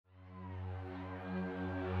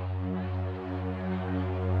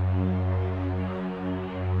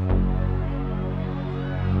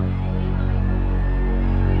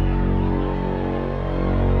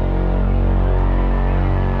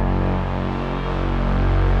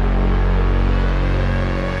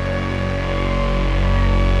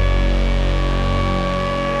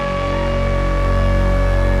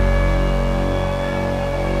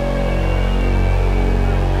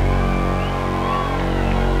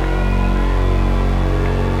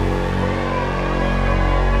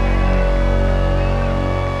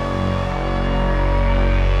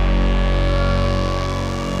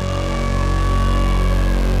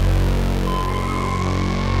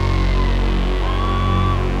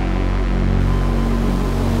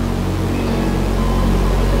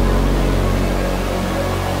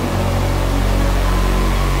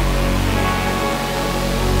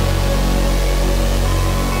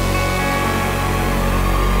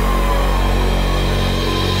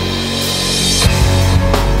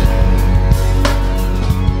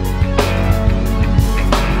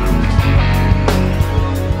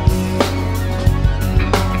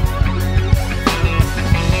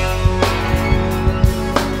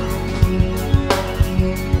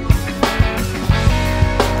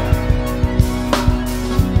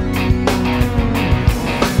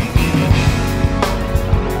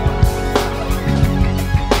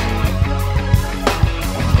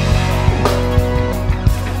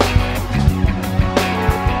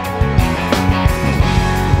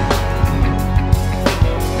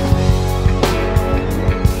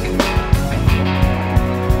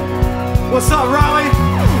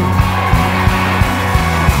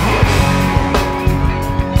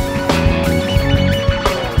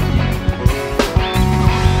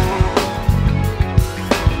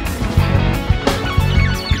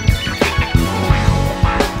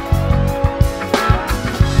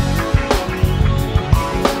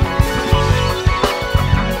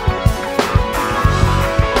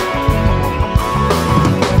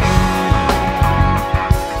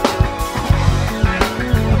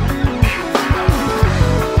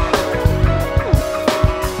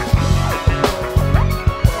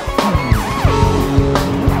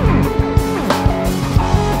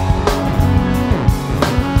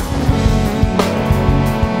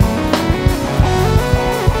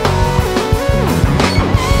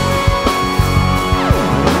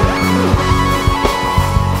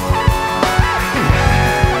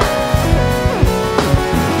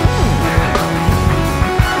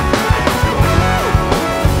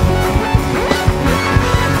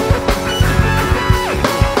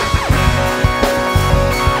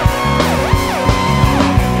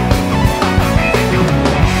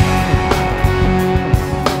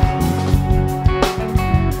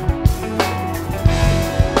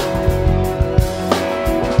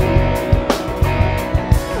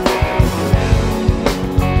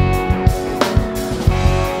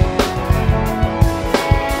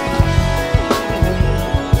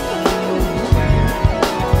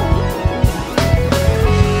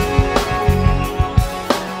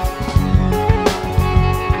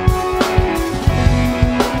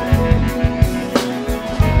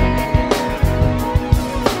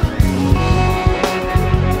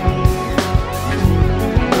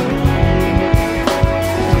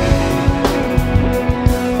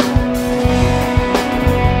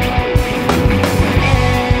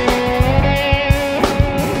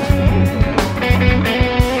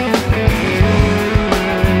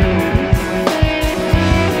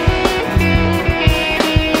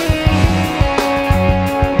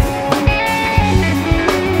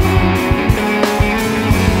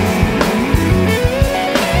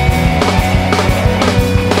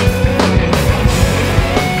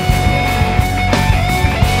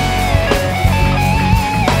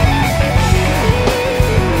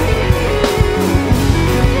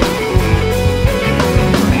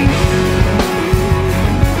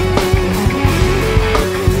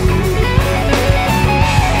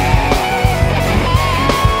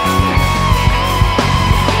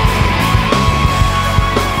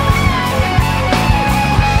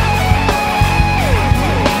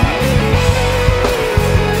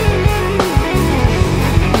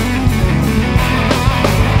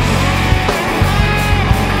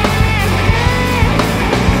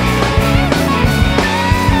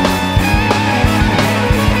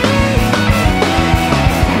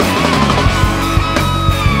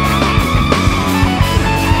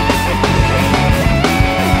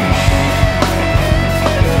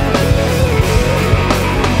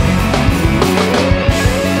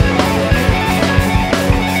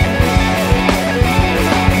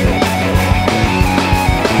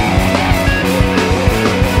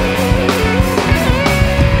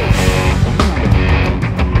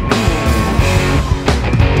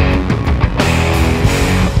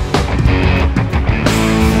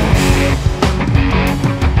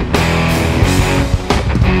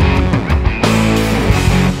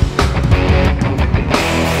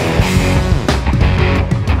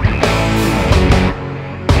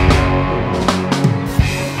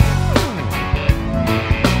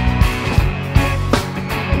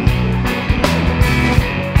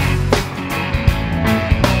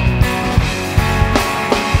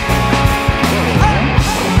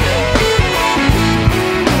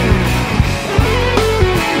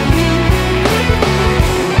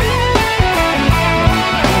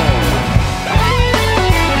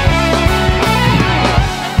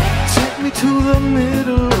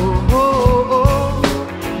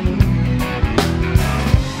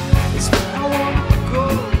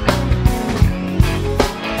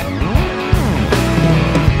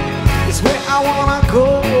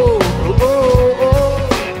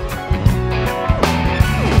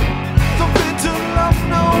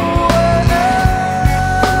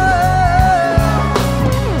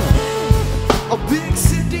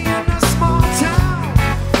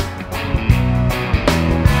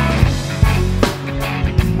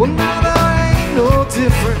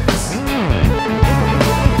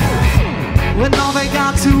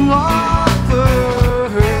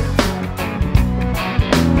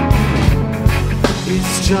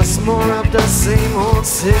just more of the same old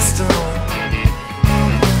system.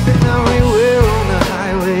 And everywhere on the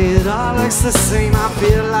highway it all looks the same. I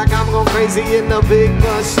feel like I'm going crazy in the big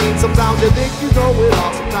machine. Sometimes you think you know it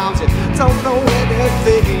all, sometimes you don't know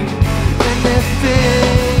anything.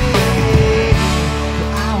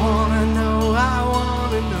 I wanna know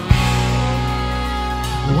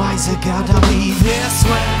why's it gotta be this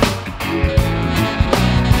way?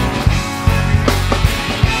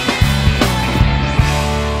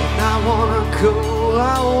 I wanna go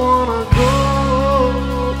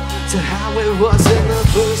to how it was in the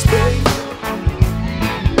first place.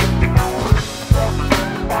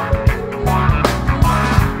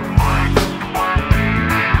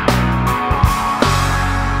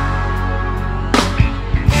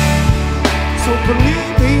 So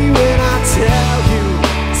believe me when I tell you,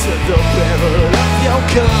 to the barrel of your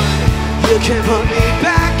gun, you can put me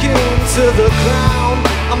back into the ground.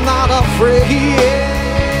 I'm not afraid.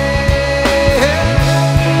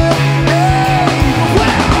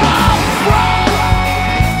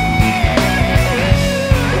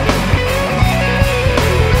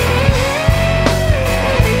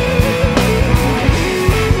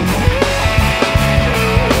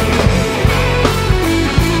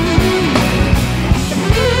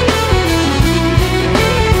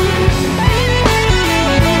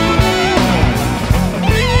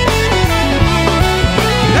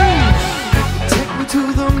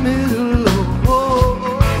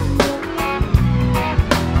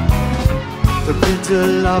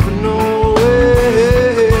 Love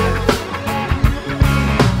nowhere.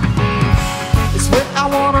 It's where I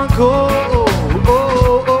wanna go.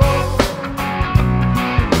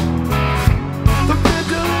 The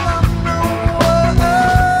middle of nowhere.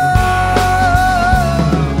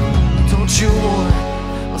 Don't you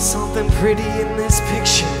want something pretty in this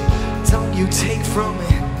picture? Don't you take from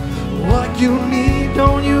it what you need?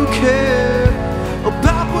 Don't you care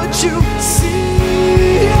about what you see?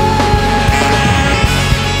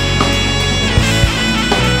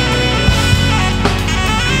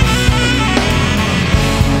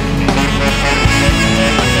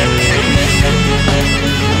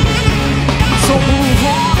 So move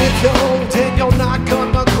on if you're old and you're not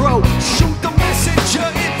gonna grow. Shoot the messenger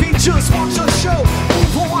if he just wants a show.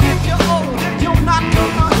 Move on if you're old and you're not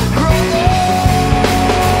gonna grow.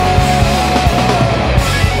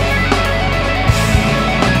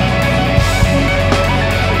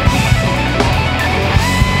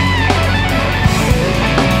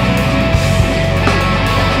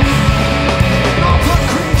 All the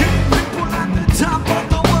greedy people at the top of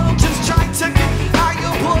the world just trying to get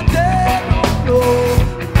higher, but they don't know.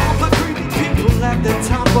 All the greedy people at the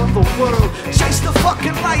top of the world chase the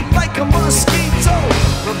fucking light like a mosquito.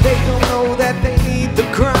 But they don't know that they need the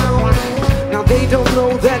ground. Now they don't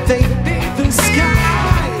know that they need the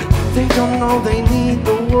sky. They don't know they need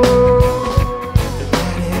the world. And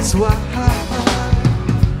that is why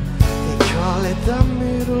they call it the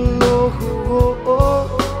middle.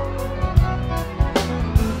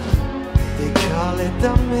 They call it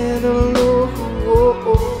the middle.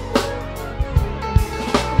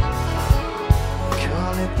 They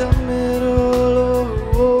call it the middle.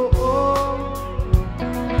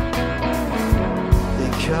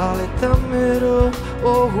 They call it the middle.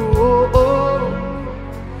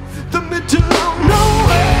 The middle of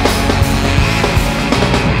nowhere.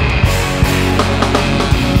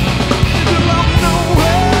 Middle of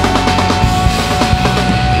nowhere.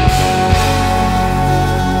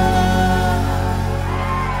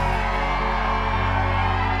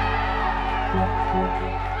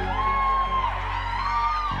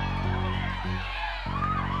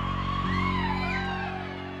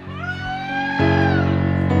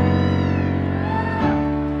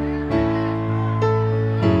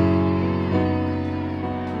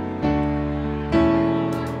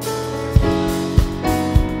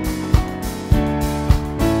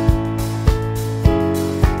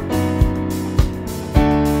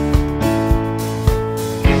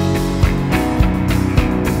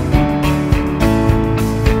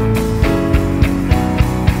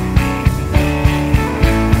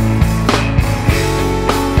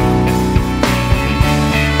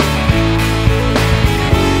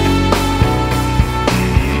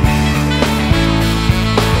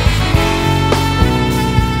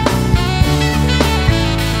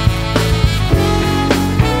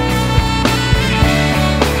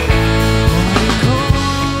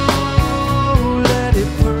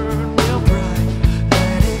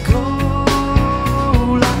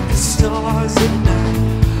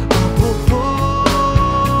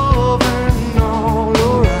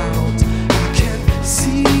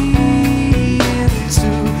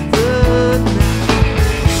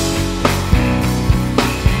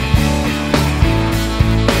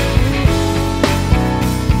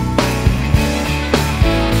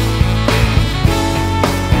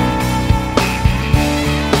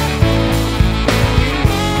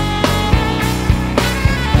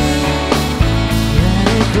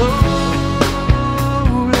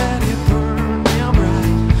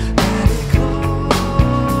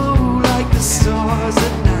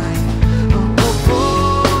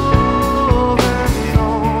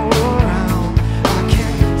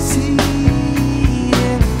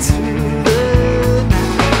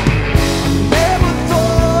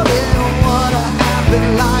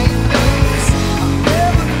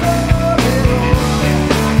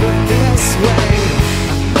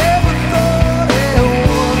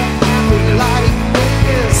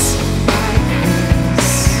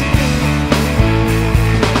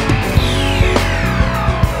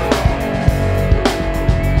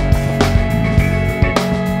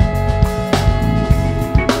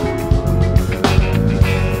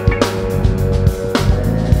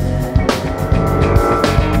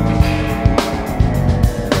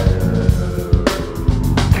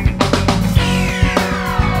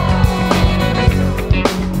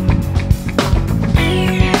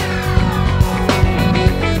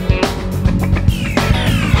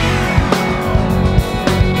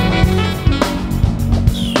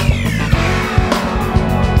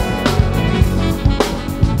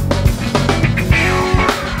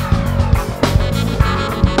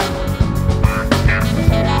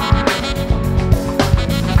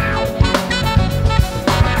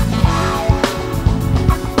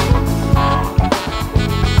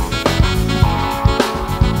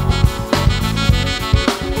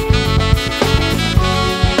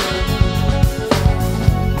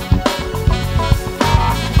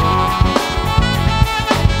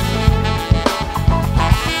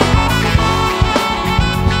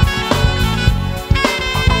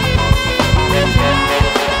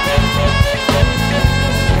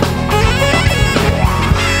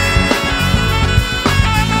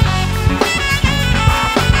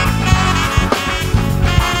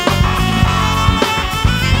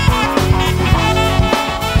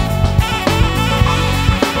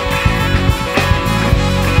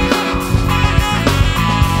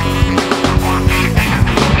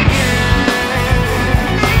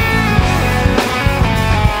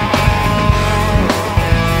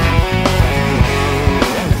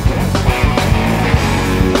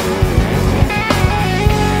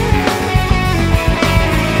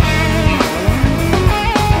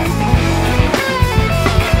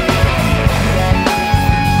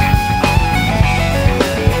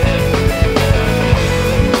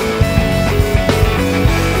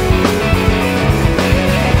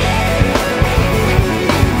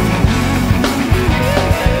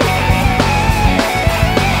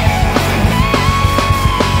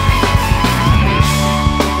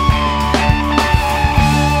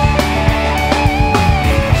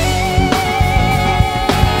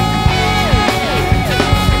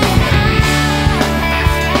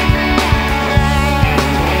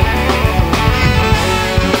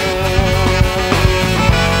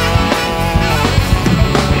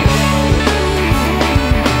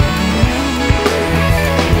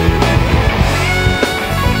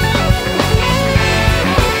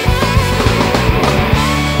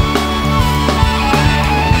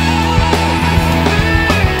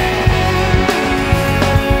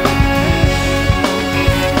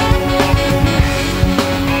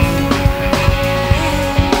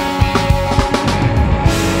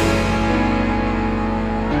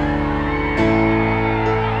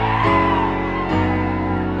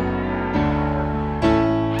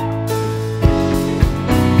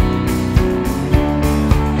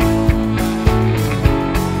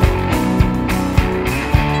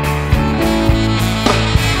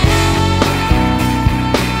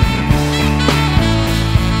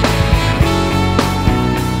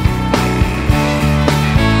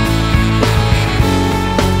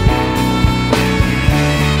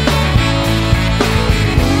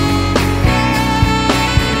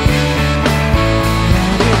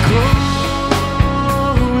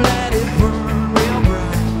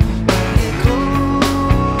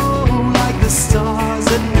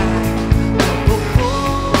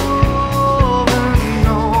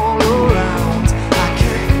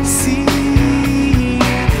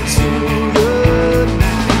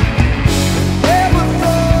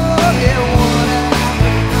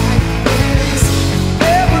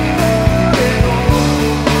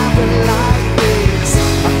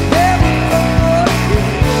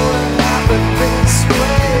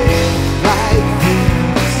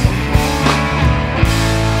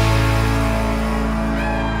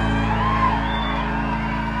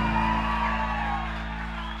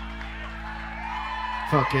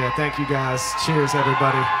 Fuck yeah, thank you guys. Cheers,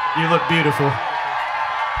 everybody. You look beautiful.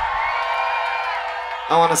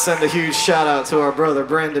 I want to send a huge shout out to our brother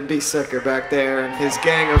Brandon Besecker back there and his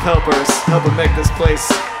gang of helpers helping make this place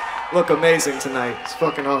look amazing tonight. It's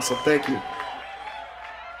fucking awesome. Thank you.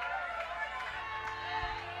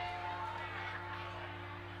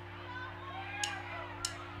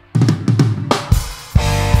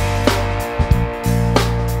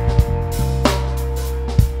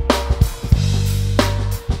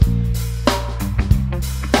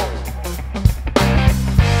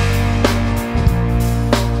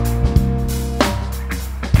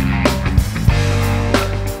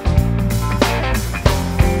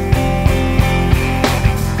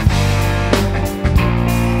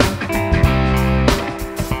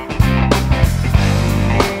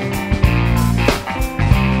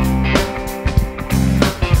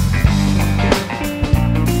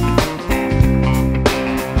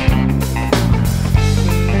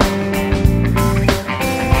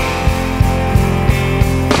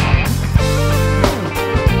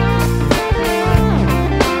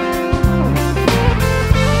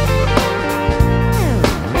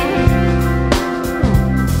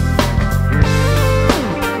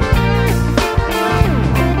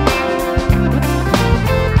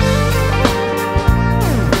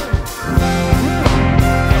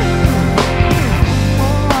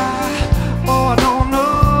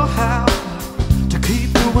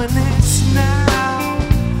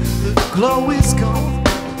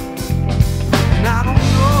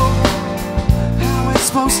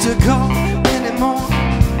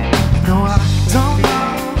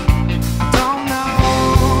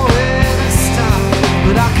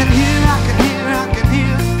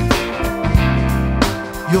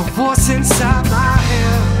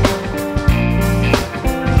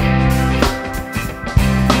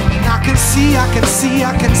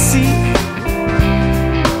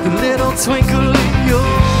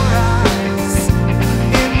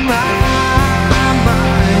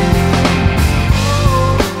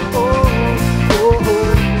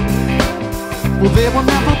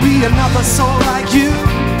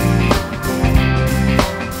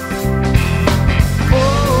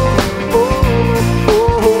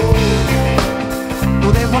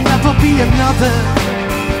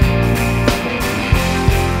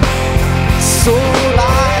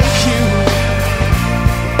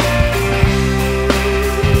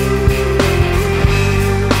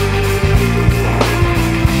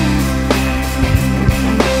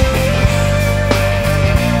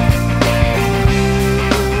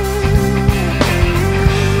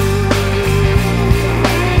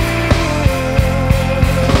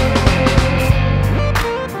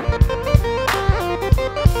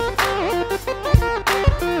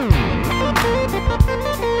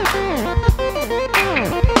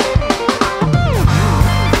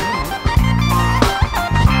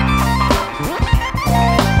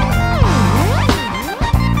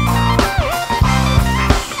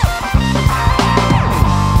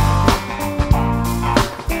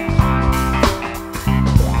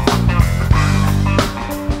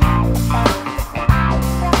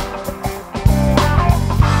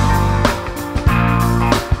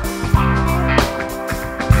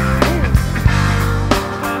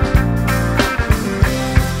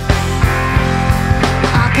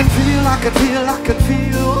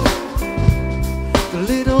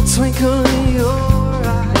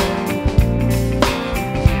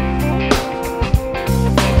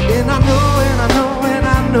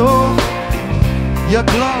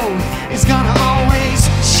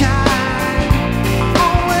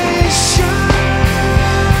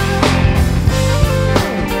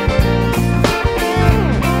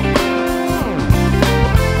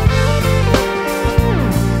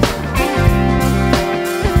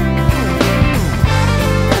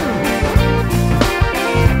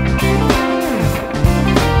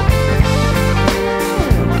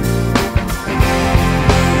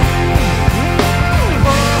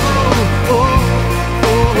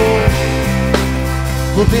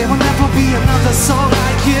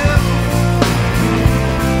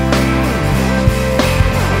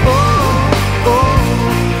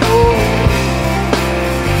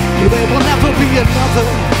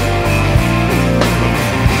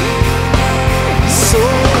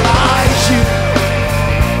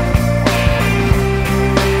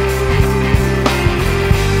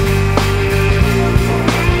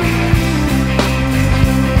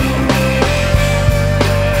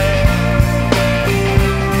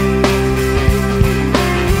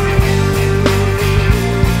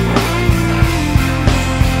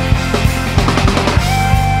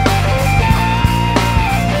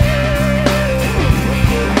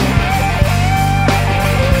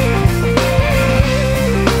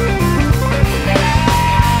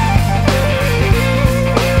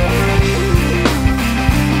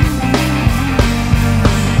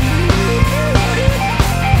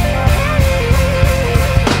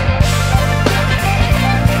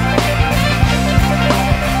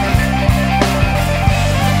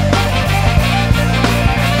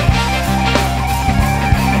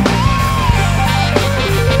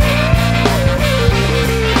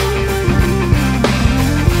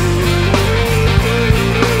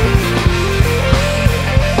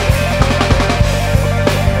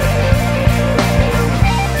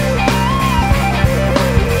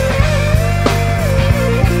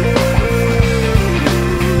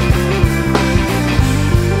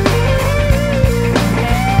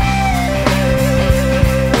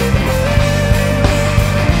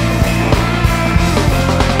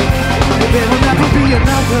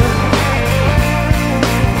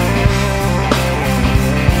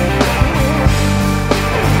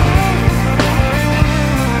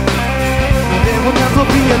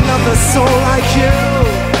 soul like you.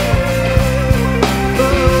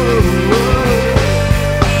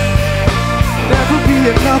 Never be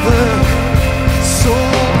another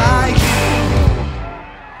soul like you.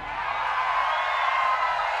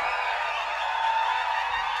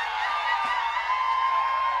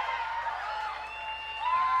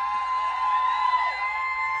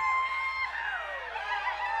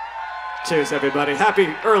 Cheers, everybody. Happy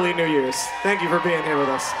early New Year's. Thank you for being here with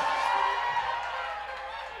us.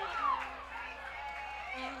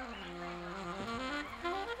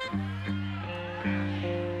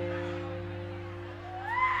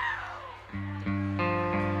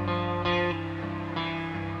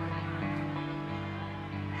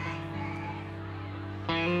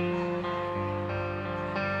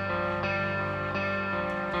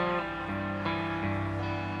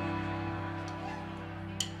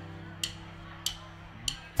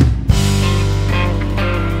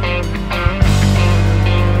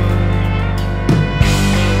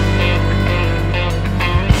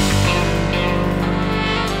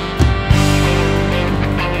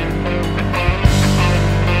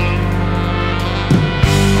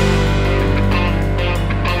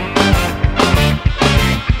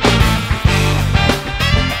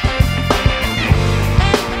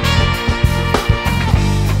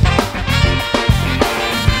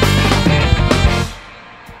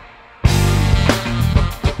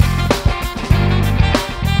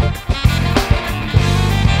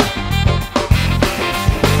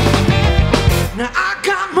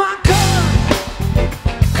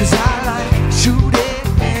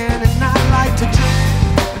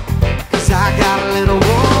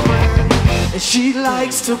 She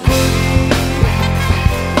likes to believe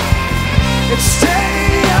and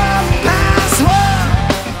stay up past her.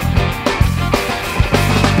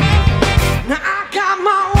 Now I got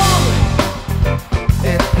my woman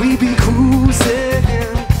and we be cruising,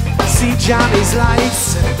 see Johnny's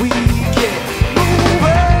lights and we get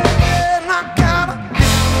moving. I got a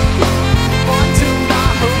one to my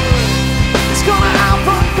hood, it's gonna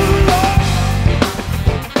happen for love.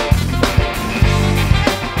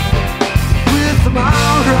 My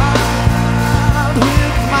ride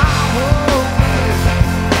with my woman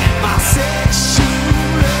and my sexual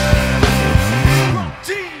from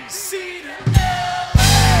DC to LA.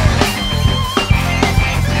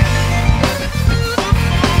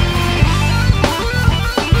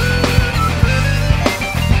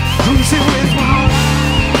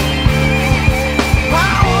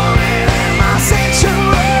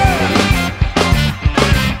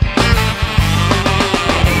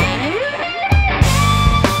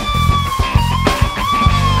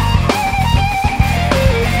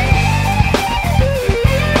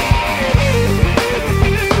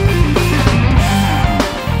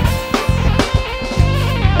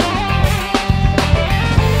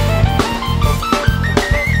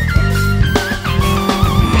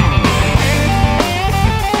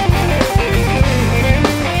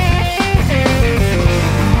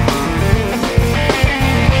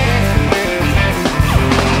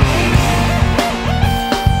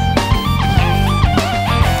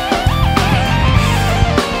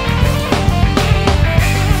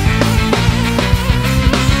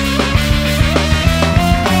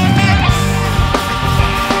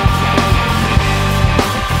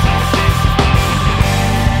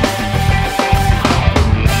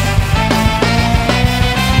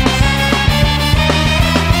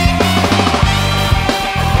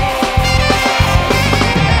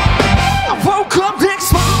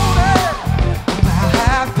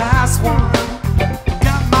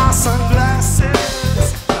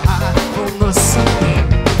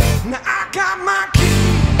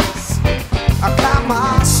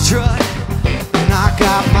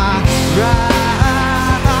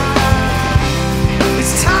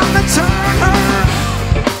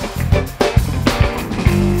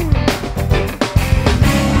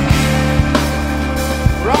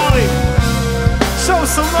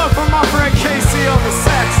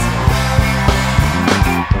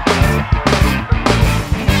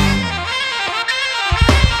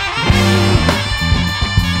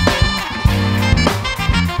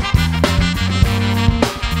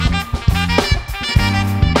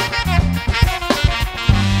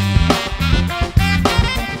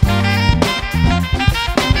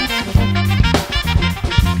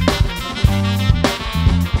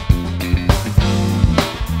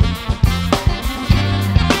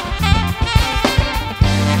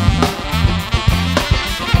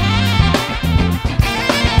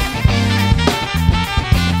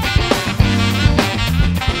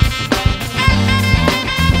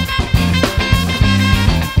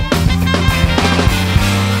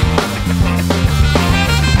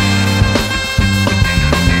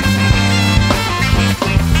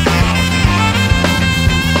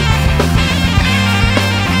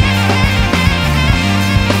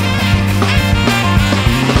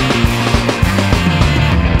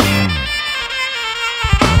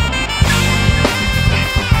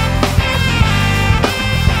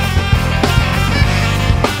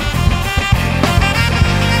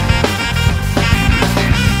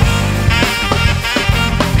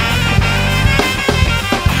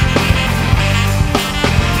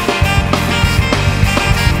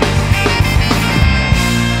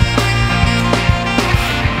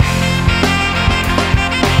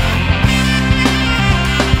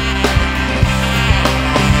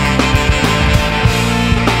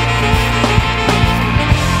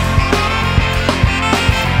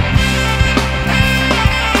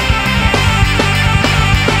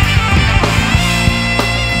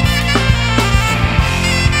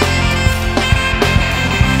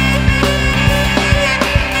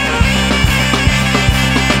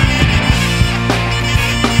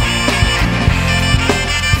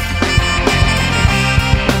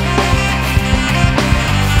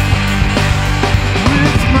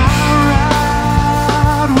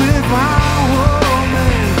 my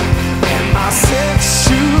woman and my six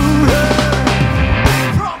shooter.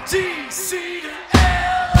 From DC to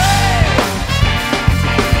LA,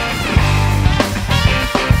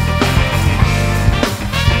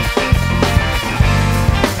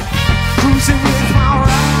 cruising with my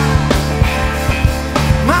ride,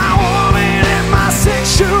 my woman and my six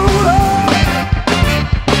shooter.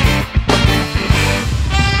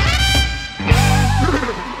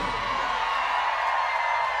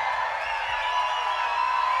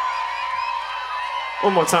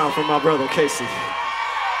 One more time for my brother Casey.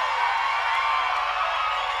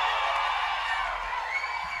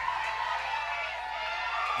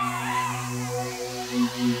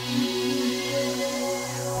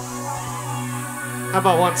 How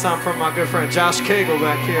about one time for my good friend Josh Cagle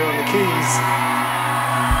back here on the keys?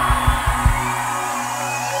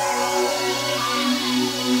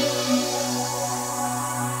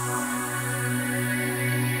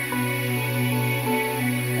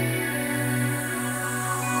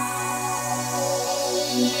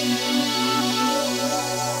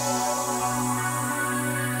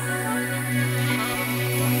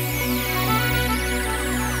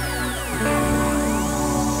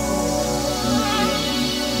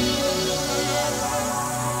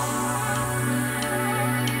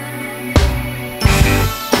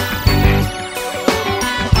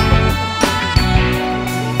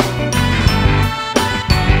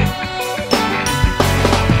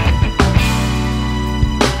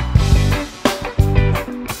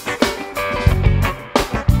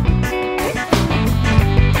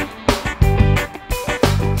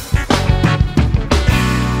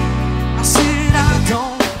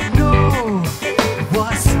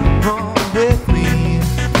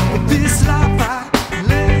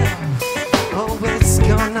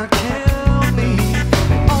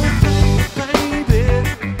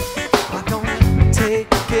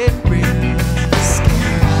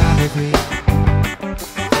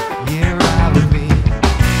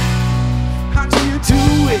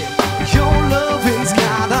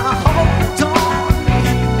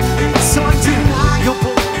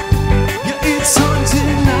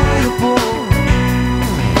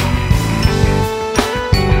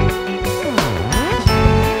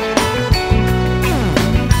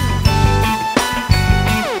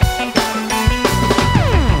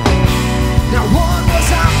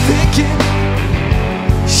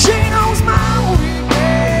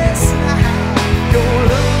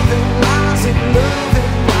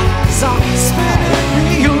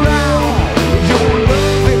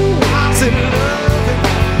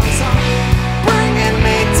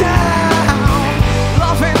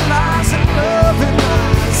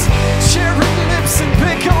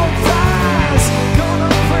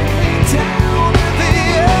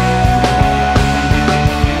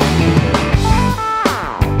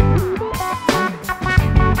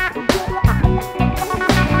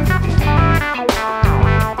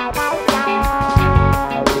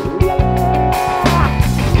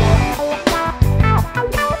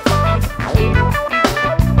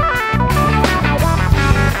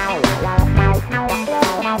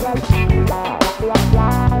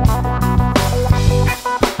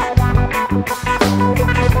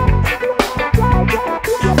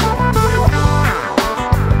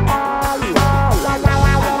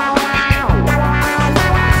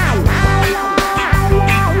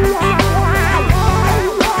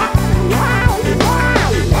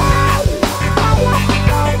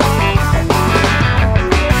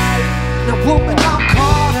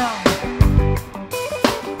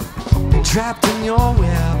 Trapped in your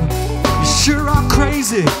web, you sure are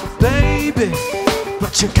crazy, baby,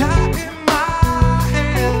 but you got in my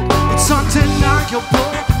head. It's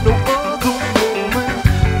undeniable, no other woman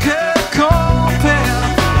can compare.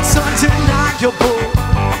 It's undeniable,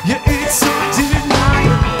 yeah, it's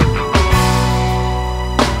undeniable.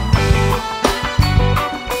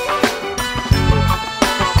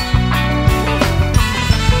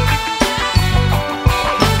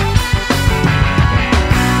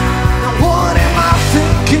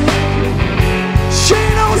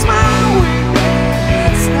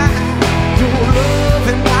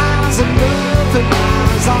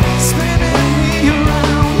 Spinning me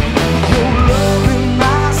around, your loving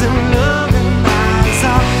eyes and loving eyes.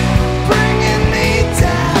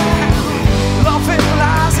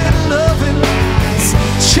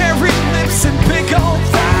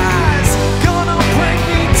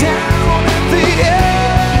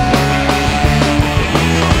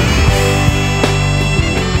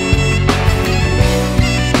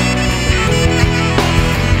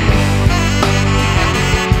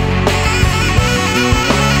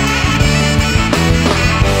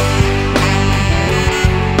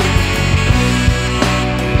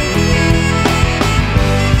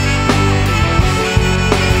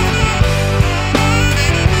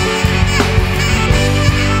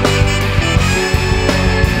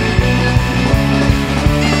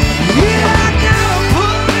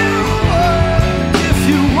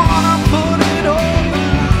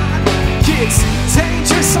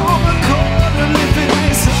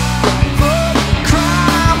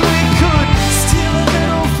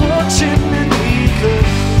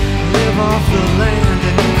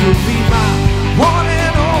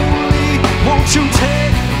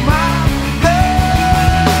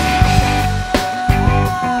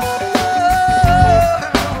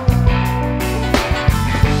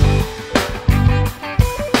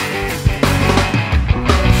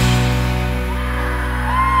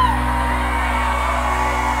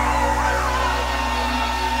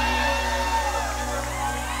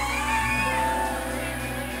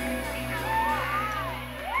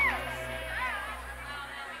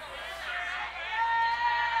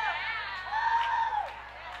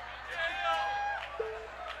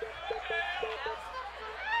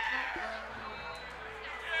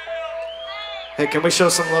 Hey, can we show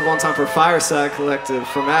some love one time for Fireside Collective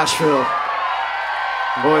from Asheville?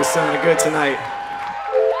 The boys sounding good tonight.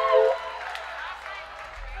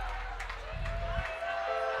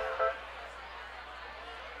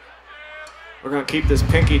 We're gonna keep this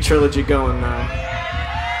Pinky trilogy going now.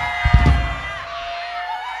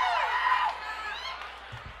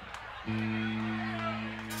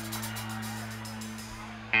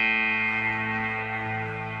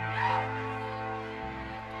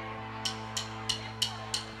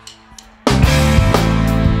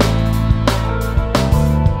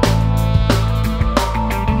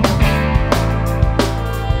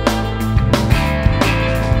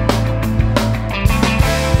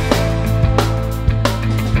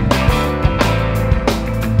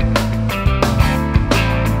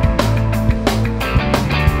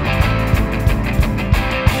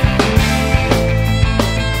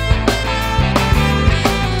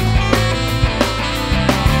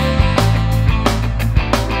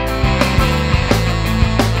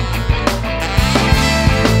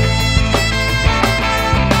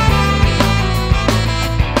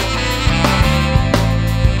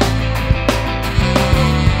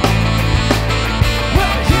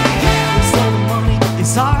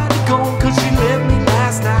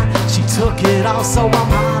 So I'm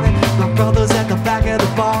hiding. My brother's at the back of the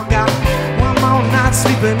bar. Got one more night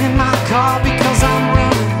sleeping in my car because I'm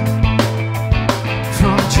running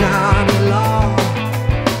from Johnny Law.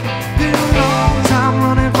 Been a long time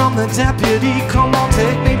running from the deputy. Come on,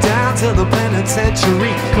 take me down to the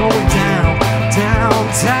penitentiary. Going down,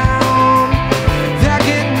 downtown. They're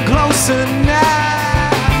getting closer now.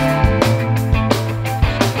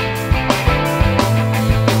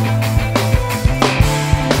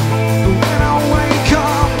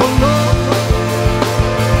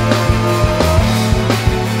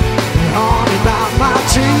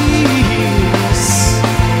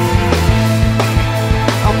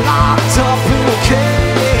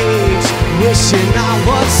 Wishing I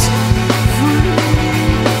was free.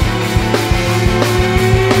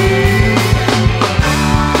 I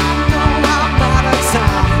know I'm out of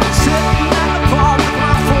time. Sitting at the bar with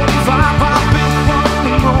my 45. I've been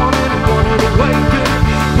running away,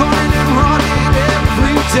 running and running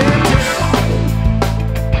every day.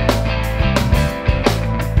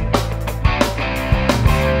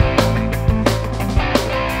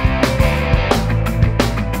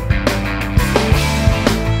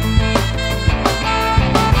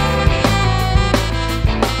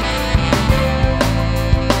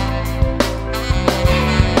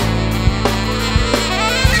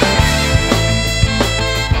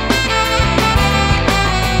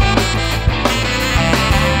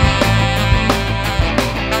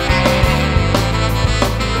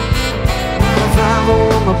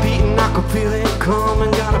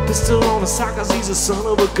 Pistola on the side cause he's a son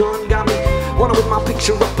of a gun. Got me wanted with my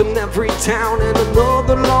picture up in every town. And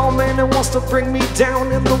another lawman that wants to bring me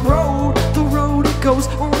down. And the road it goes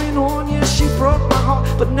on and on. Yeah, she broke my heart,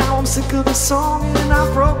 but now I'm sick of the song. And I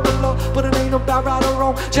broke the law, but it ain't about right or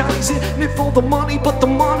wrong. Johnny's in it for the money, but the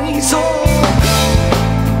money's all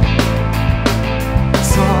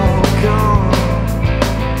it's all gone.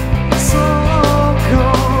 It's all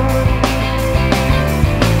gone.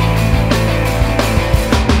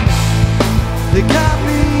 They got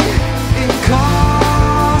me incarcerated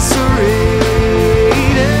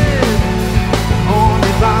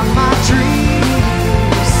only by my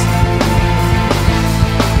dreams.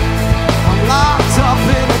 I'm locked up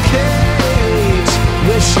in a cage,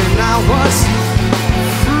 wishing I was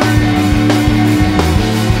free.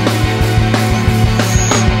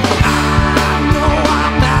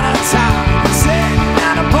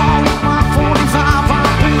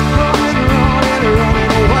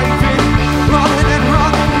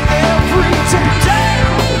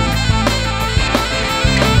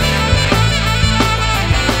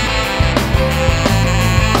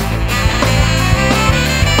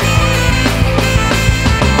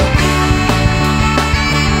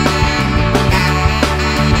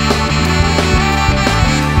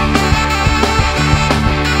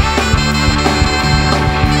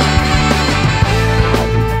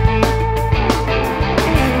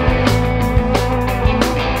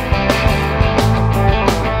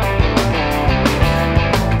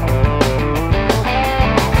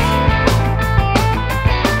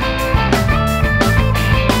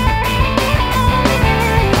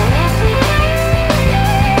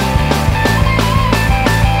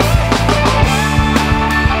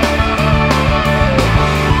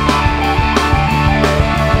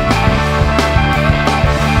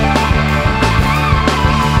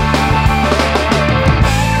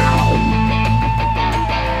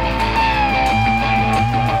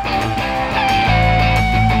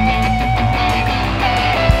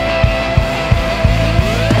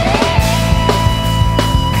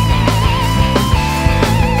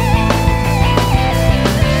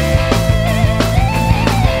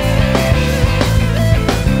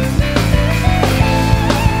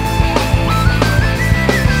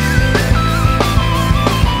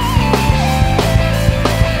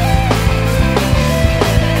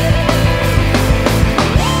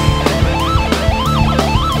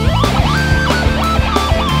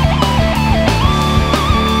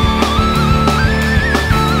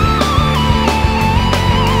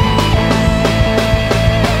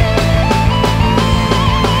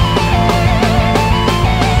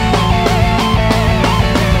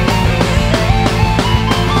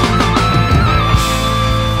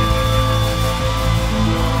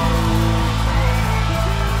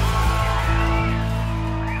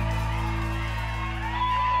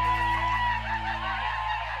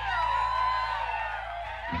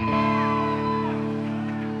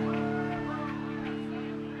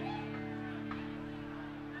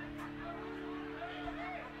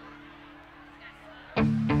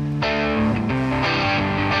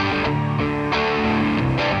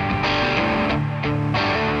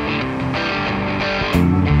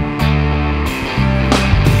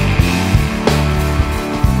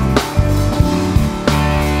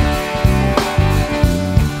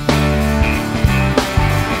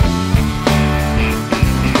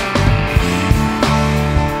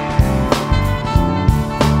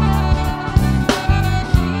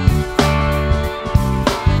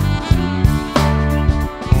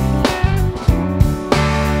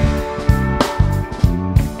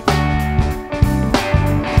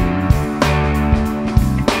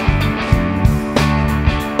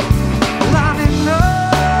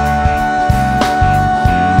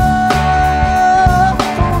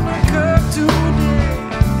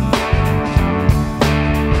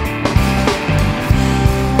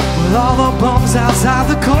 all the bums outside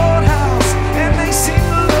the courthouse, and they seem to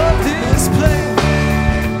love this place.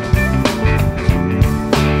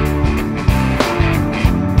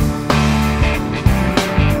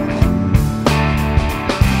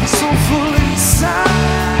 So full inside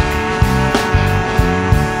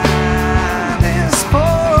this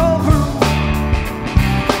poor room.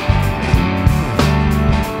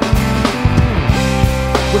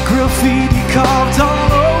 With graffiti carved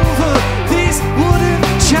all over these wooden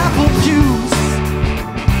chapel pews.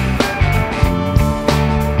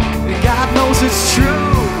 And God knows it's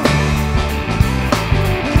true.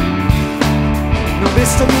 No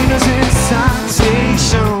misdemeanors in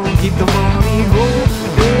citation. Keep the money rolling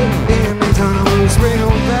and turn them loose, bring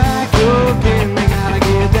them back again. They gotta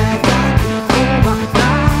get that back over my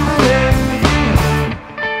head.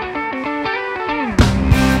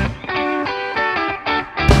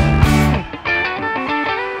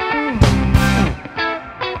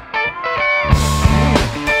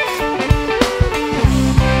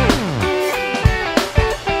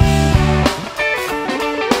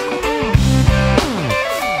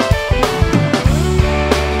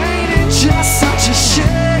 Ain't it just such a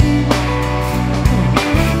shame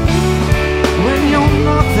when you're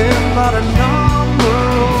nothing but a number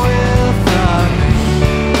with a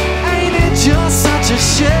name? Ain't it just such a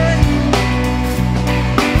shame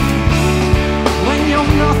when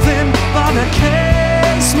you're nothing but a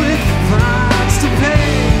case with fines to pay?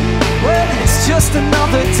 Well, it's just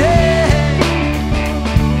another day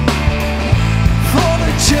for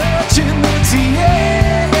the judge and the DA.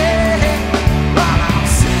 While I'm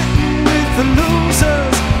sitting with the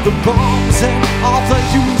losers, the bums and all the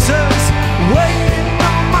users, waiting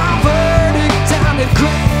on my verdict down at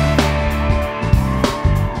grave.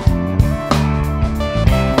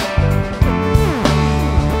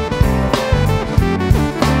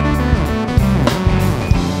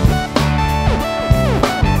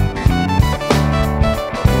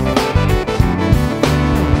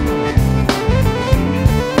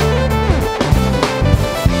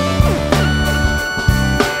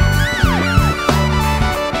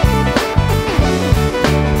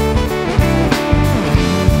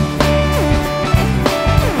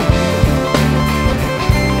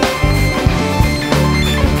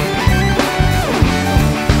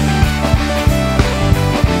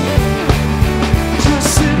 Just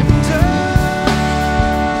sitting down,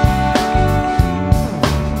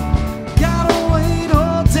 gotta wait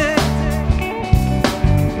all day.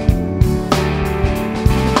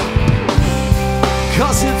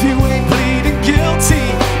 'Cause if you ain't pleading guilty,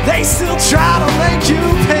 they still try to make you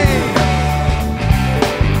pay.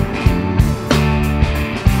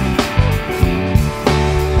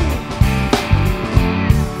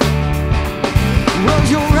 Well,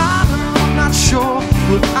 Your Honor, I'm not sure,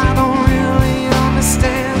 but I don't really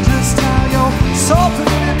understand just how you're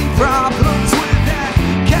solving any problems with that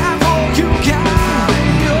gavel you got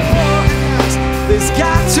in your hands. There's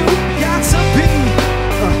got to be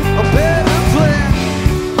a better plan.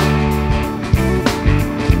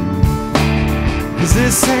 'Cause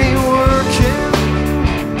this ain't working.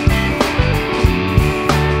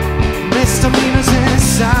 Misdemeanors and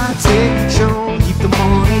citation. Keep the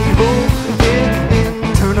money rolling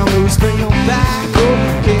and turn them loose, bring them back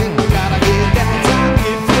again. Gotta get that time,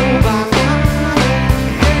 get through by now.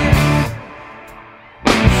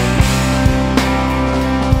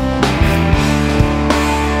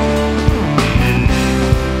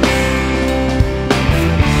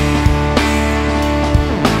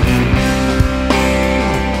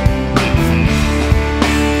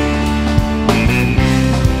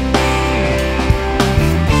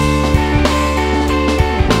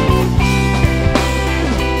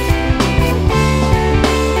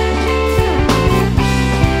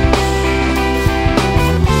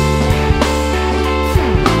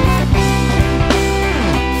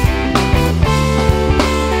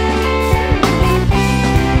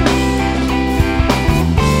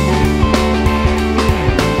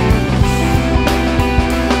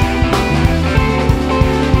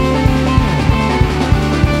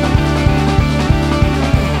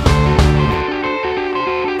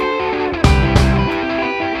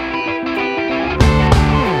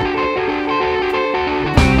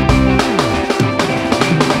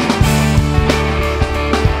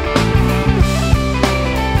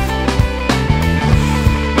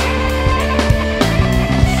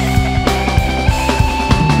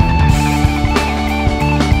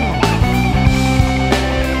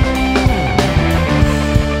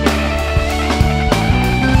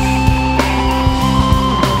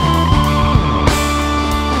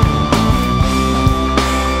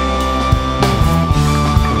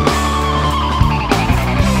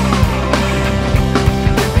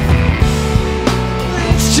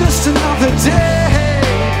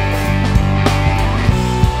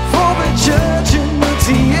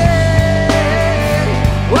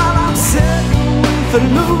 the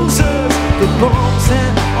losers, the bums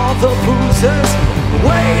and all the boozers,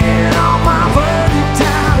 waiting on my verdict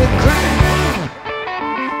down in Grand.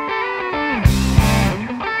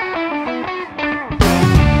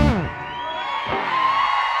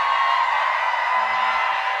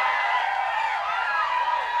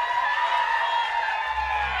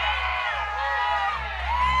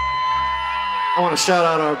 I want to shout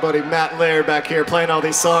out our buddy Matt Laird back here playing all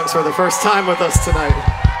these songs for the first time with us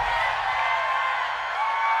tonight.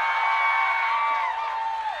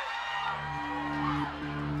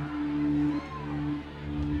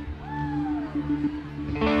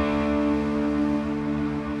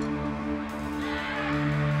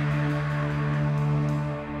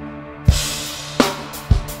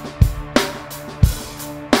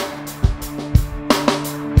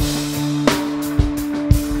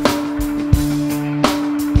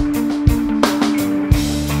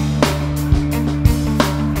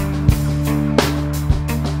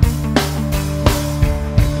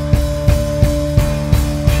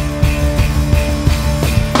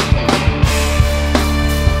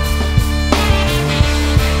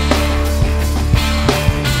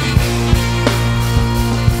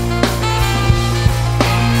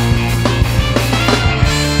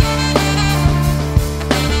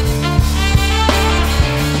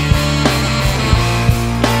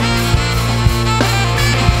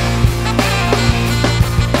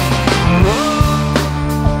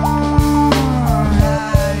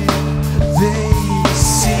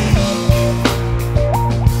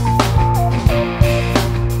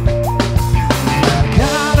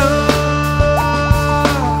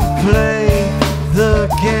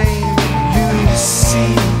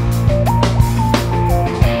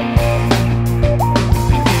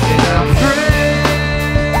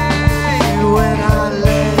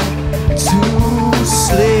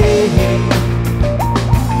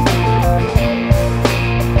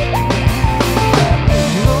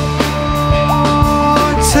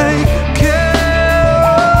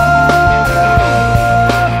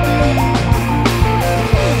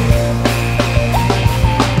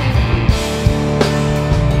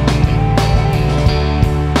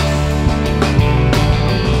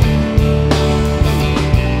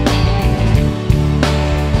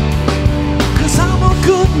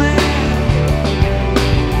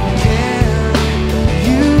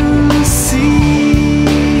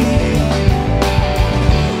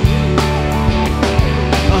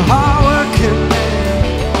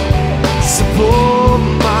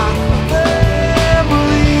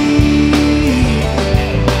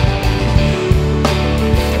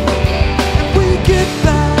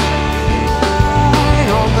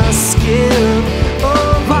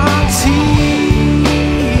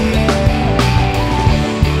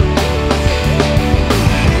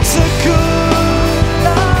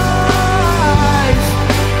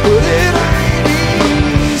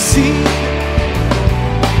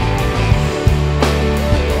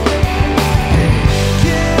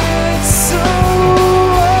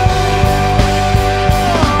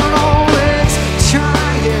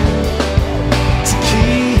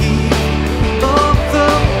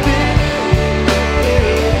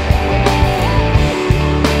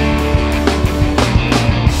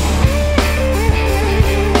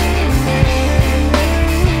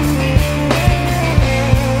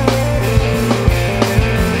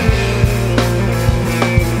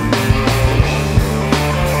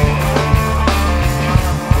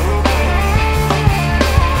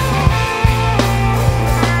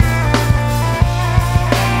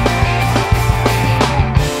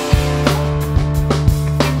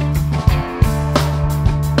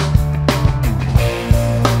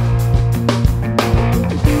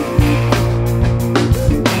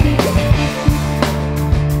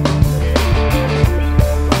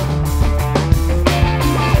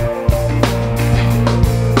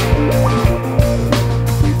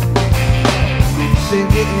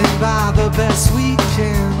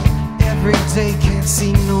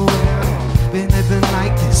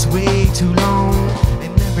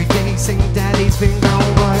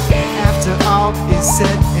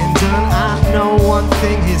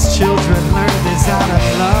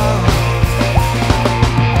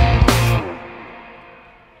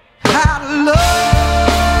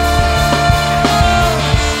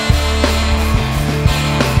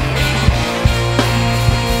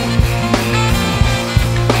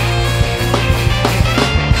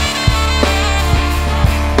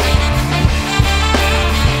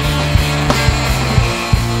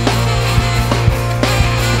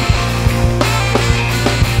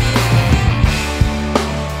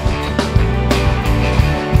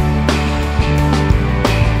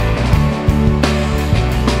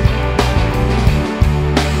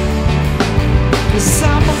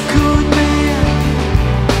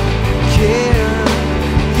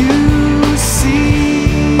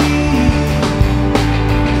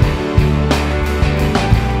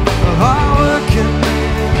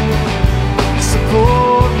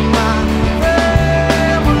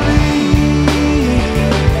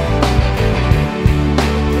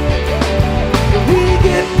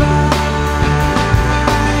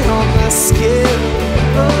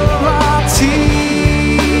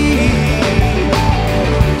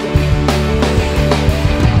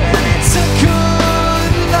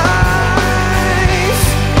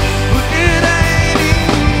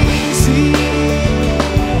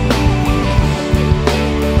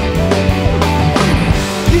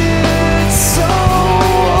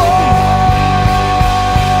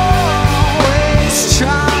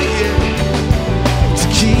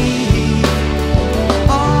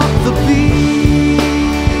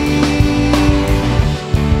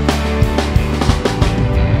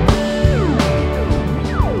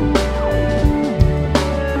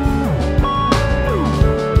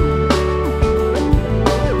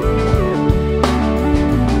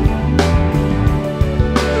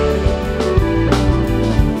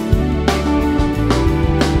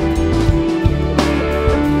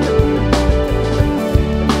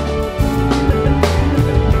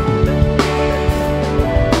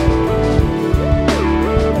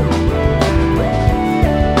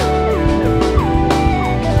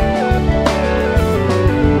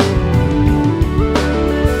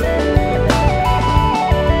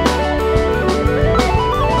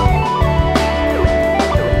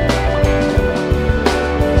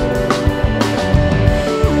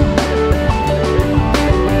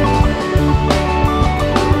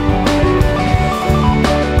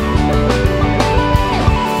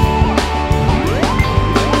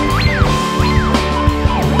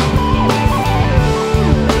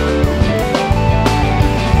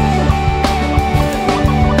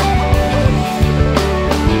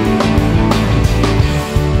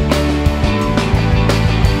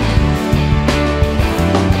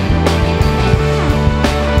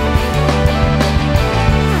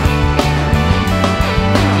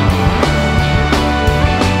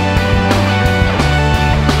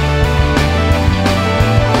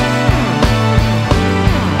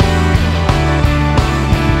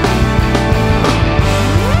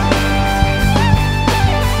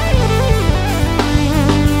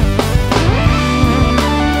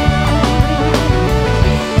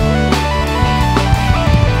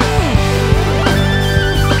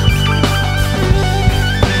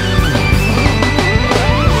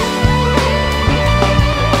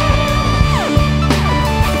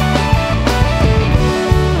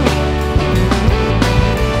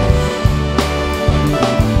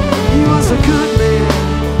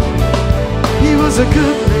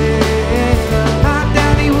 good man. My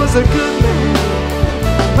daddy was a good man.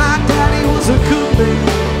 My daddy was a good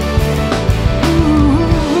man.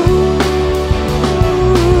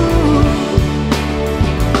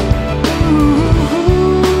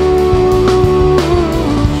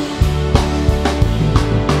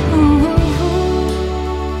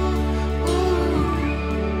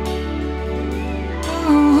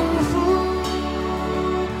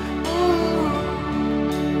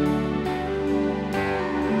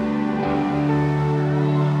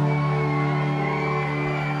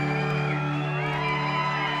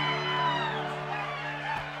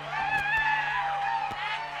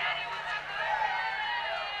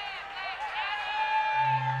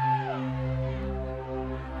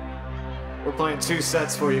 We're playing 2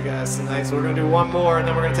 sets for you guys tonight, so we're gonna do one more and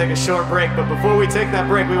then we're gonna take a short break. But before we take that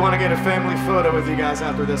break, we wanna get a family photo with you guys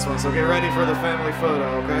after this one. So get ready for the family photo,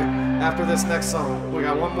 okay? After this next song. We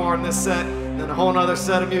got one more in this set, then a whole nother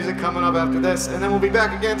set of music coming up after this, and then we'll be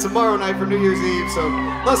back again tomorrow night for New Year's Eve. So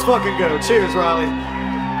let's fucking go. Cheers, Raleigh.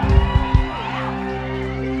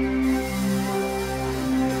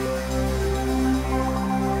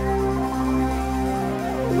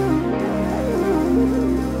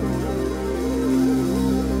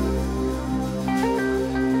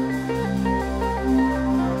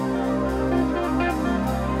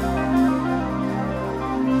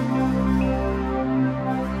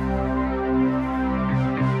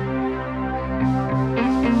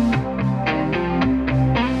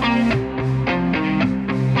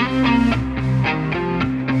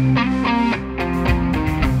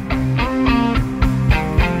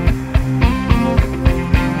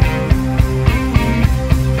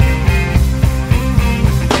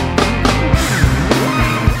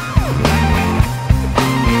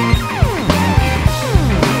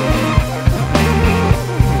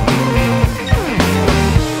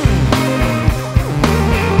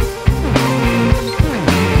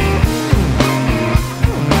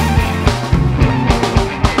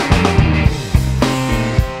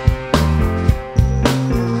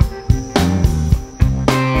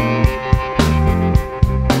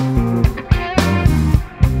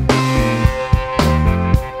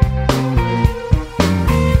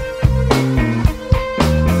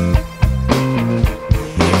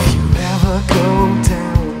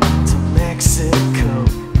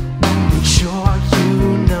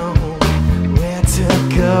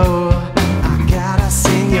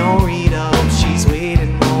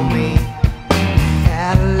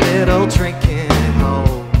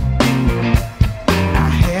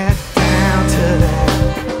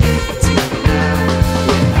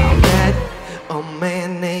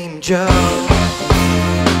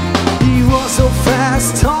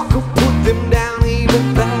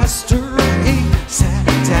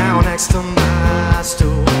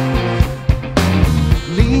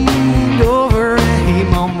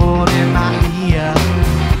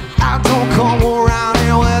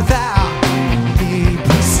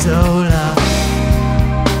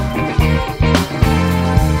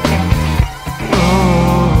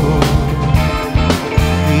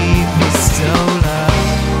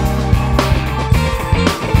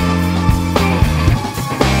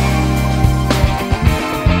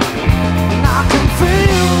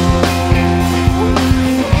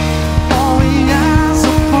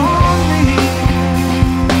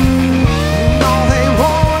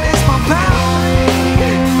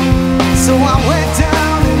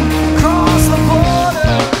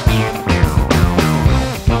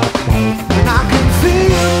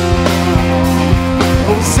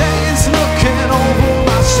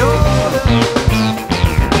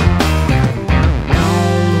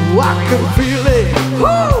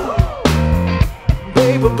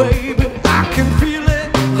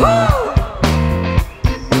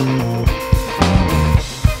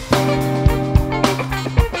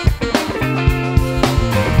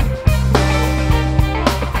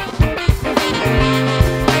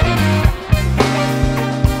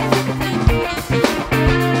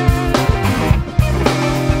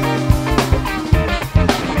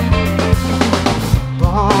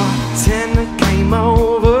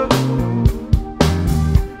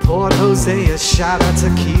 Shot of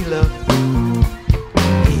tequila.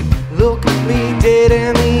 He looked me dead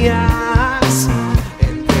in the eyes,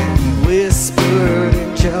 and then he whispered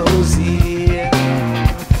in Joe's ear.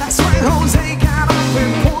 That's when Jose got up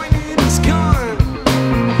and pointed his gun,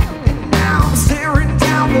 and now I'm staring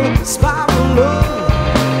down the spiral of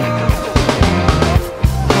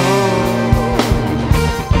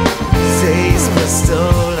Jose's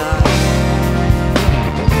Pistola.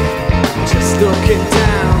 Just looking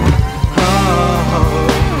down.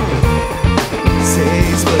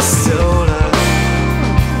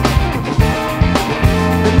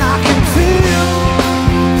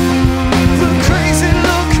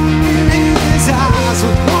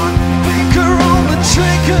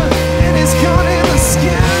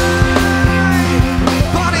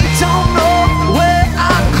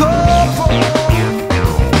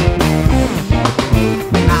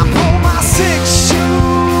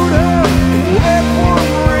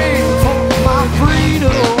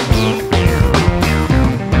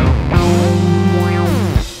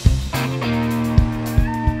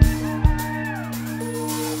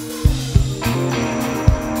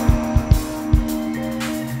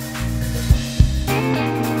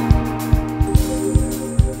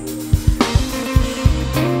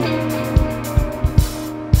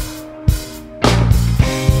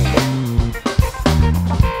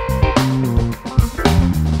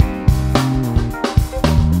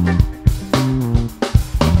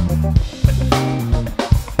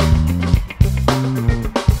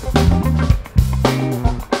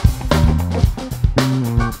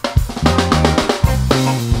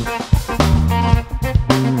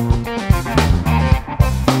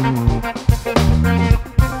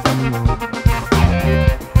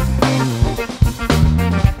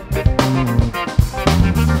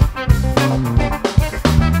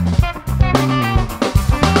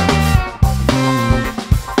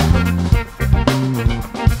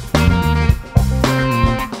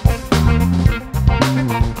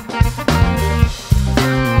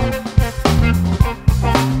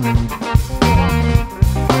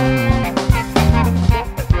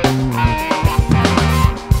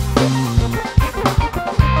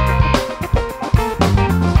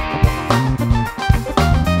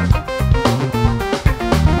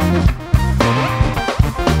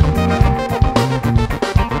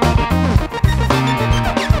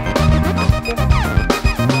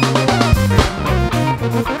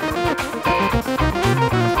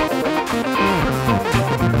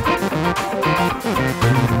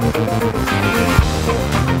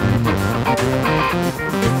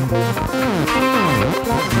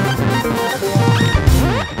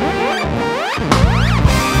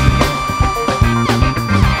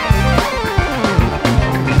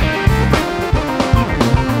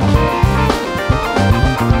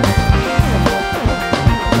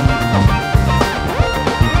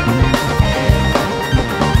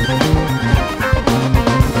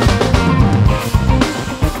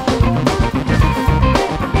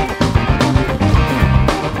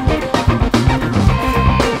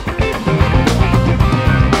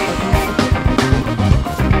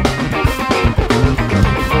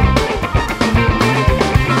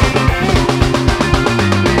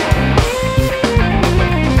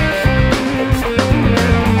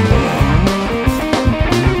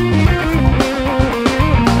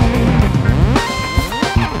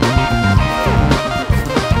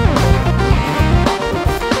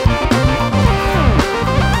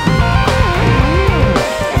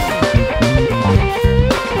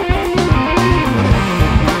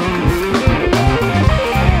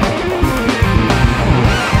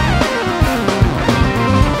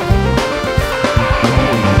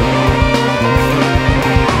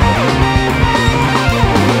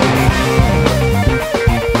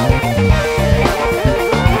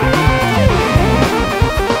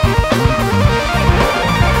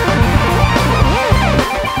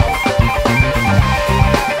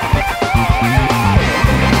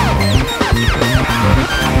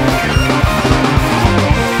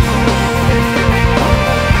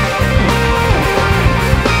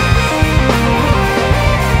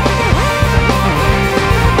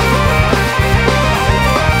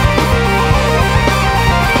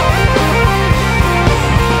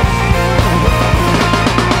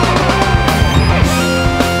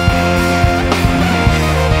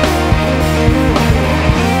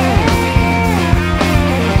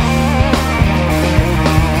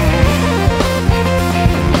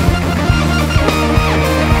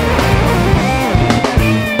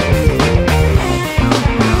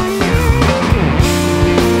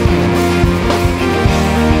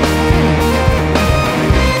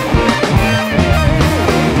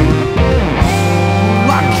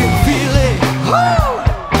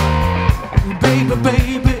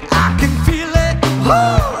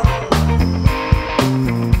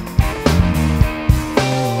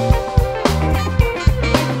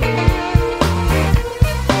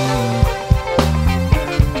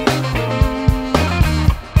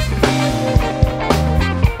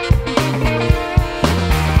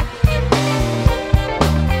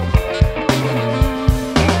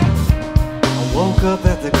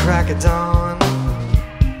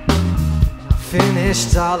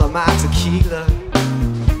 finished all of my tequila.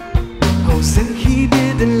 Jose, he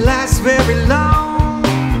didn't last very long.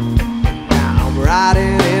 Now I'm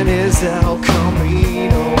riding in his El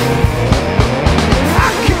Camino.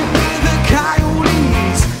 I can hear the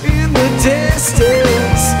coyotes in the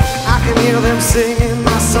distance. I can hear them singing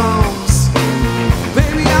my songs.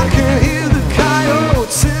 Baby, I can hear the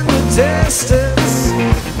coyotes in the distance.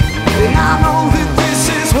 And I know that this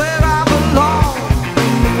is where I belong.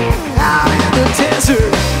 Out in the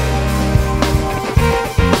desert.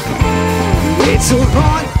 It's 115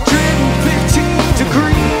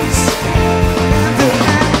 degrees, and there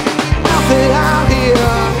ain't nothing out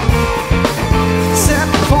here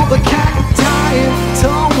except for the cacti and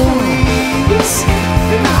tumbleweeds.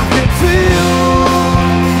 And I can feel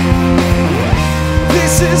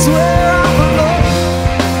this is where I belong.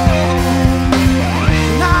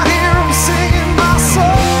 And I hear them singing my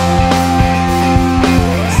songs.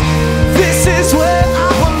 This is where I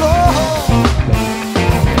belong.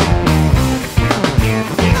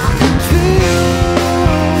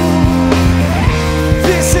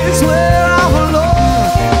 This is where I belong.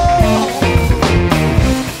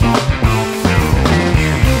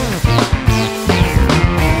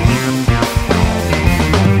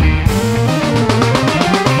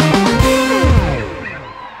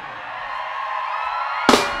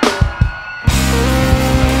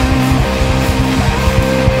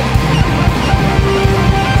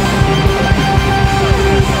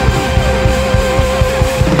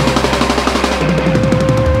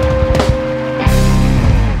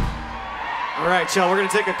 All right, y'all, we're gonna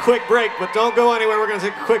take a quick break, but don't go anywhere. We're gonna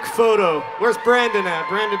take a quick photo. Where's Brandon at?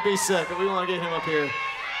 Brandon Besecker. We wanna get him up here.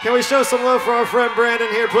 Can we show some love for our friend Brandon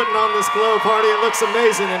here putting on this glow party? It looks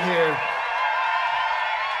amazing in here.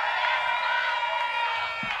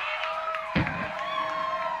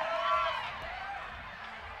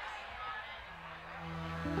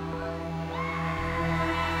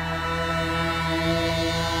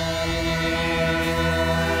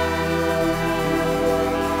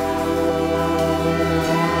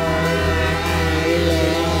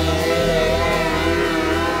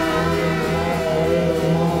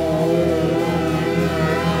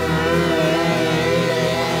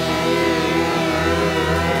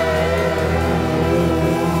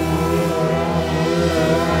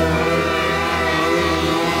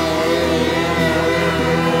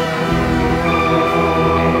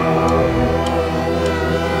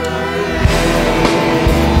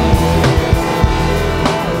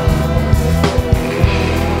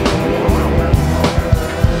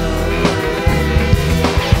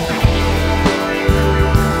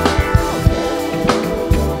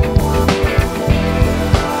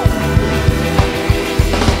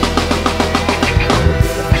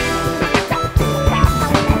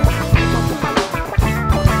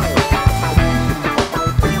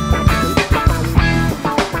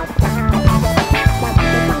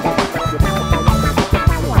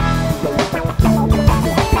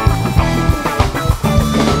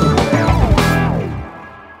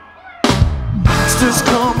 Monsters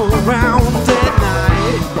come around at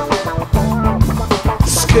night,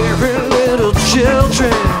 scaring little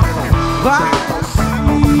children by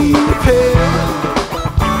the pale.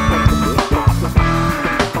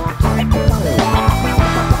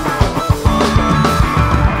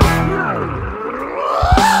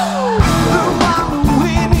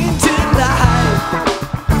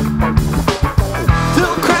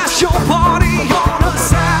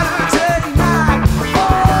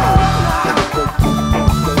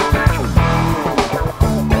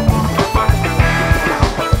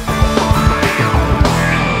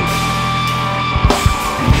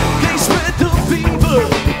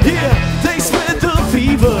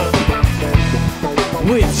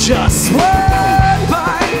 Just one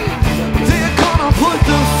bite, they're gonna put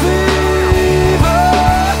the fever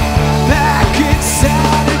back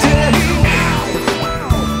inside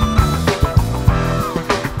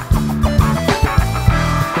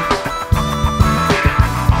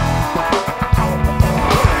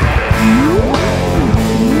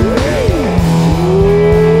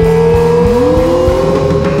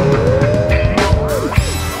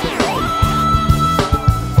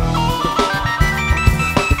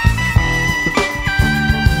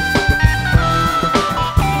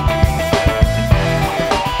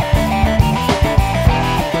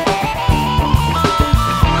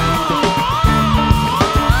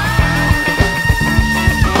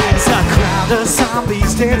of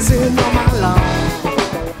zombies dancing on my lawn.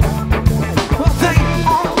 Well, they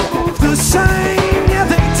all move the same, yeah,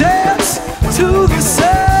 they dance to the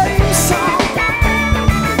same song.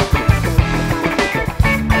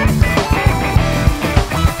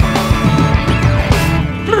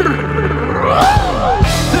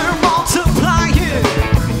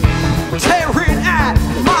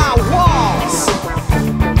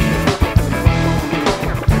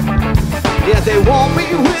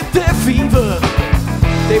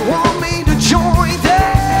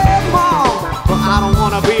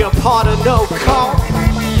 so cold.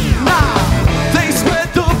 Nah, they spread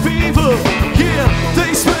the fever. Yeah,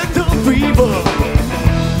 they spread the fever.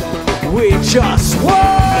 We just won't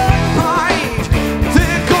hide.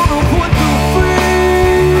 They're gonna put the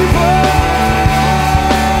fever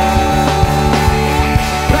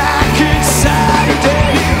back inside it.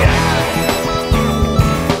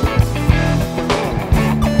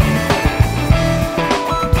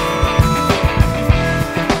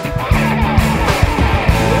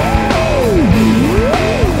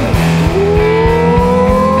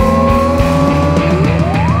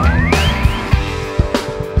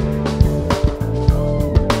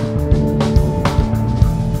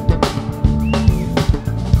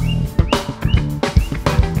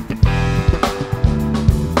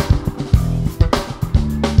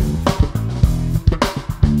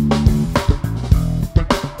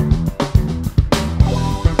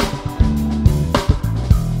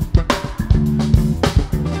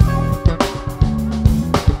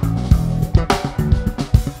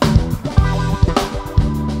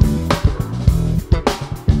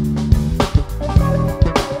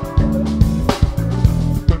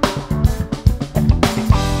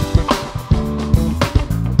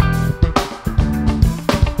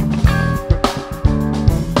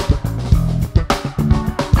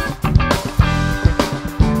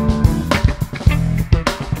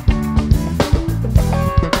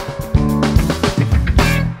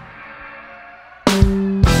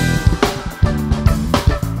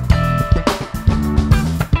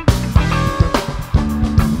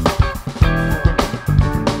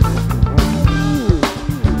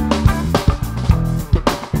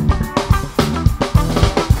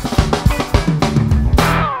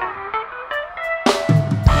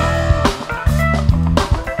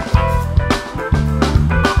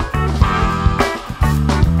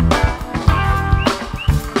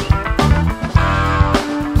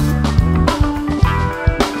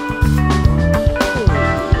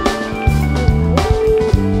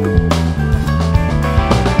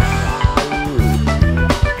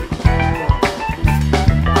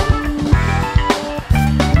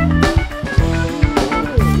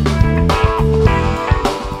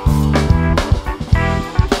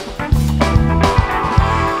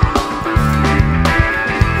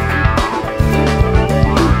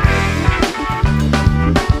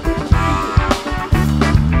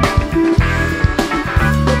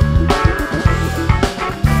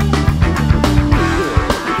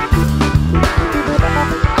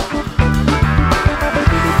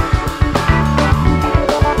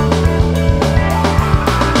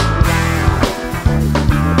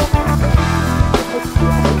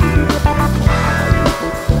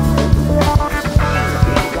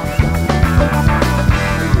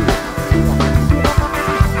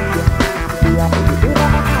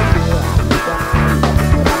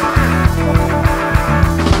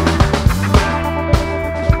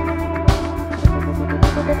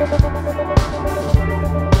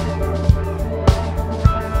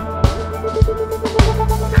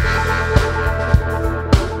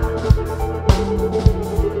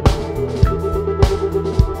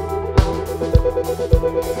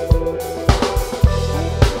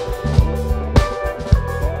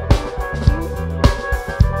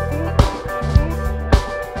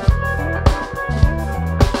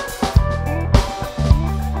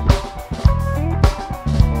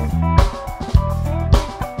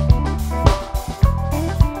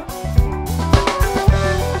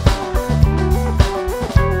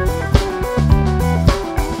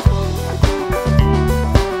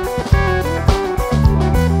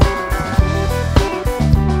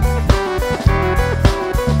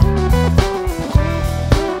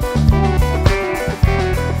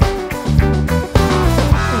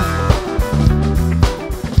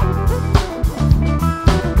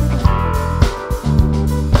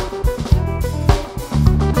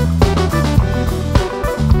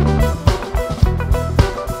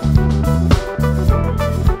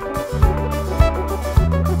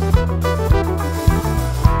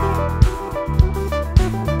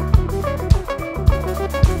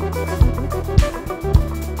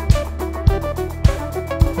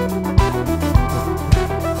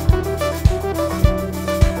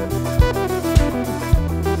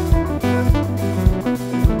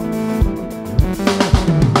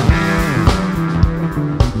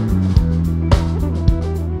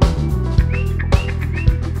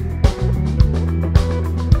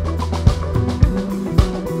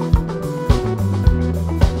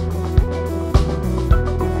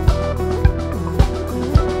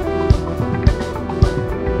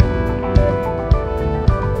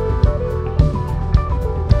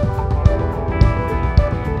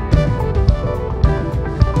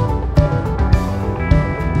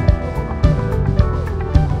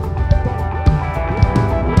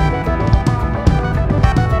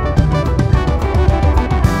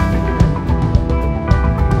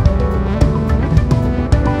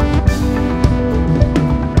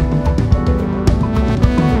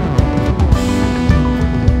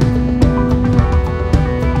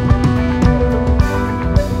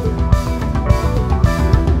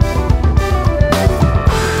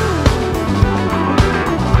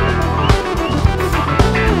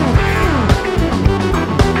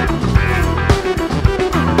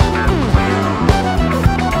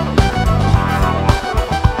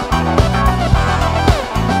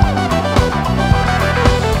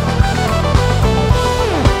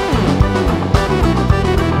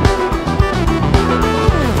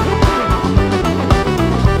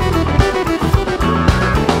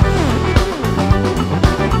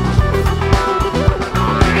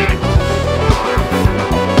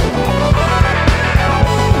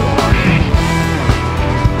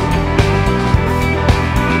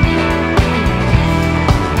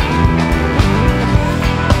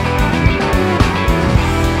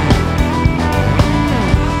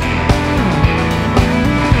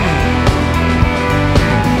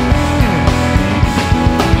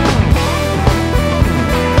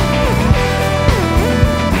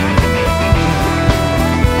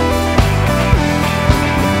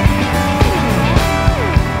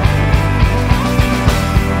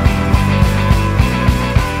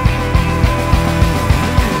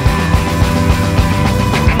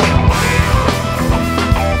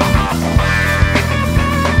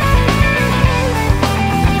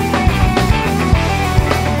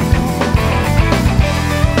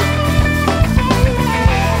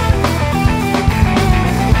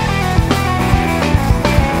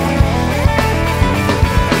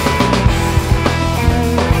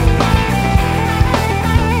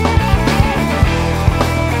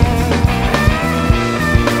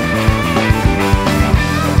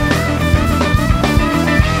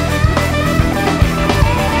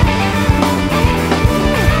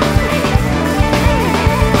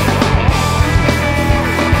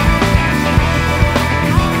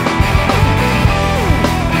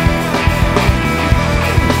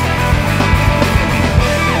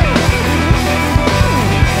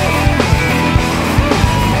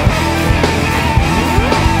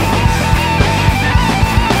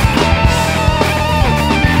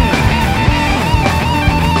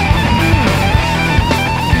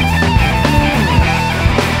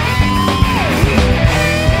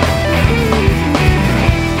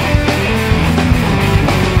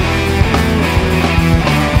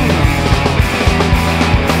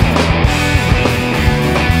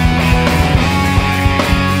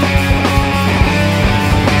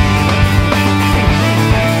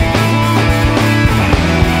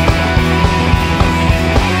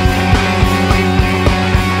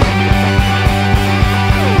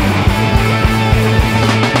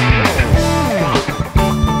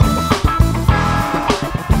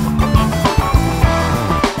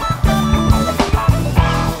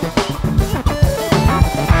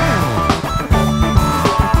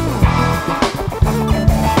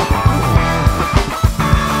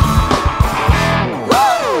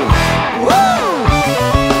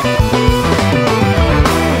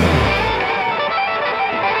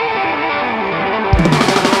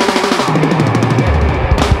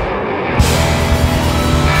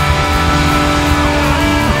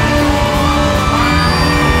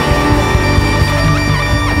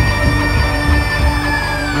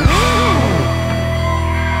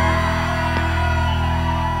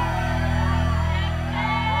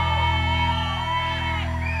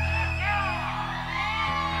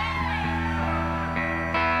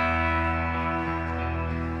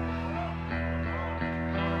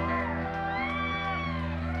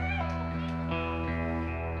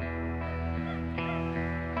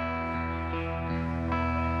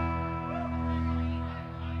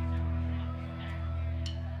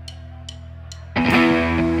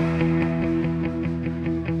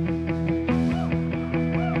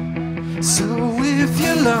 So if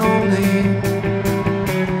you're lonely,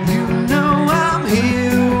 you know I'm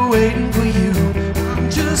here waiting for you. I'm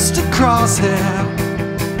just a crosshair,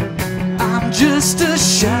 I'm just a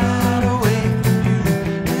shot away from you.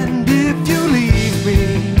 And if you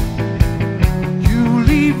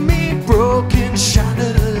leave me broken,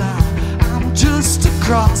 shattered alive. I'm just a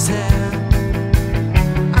crosshair,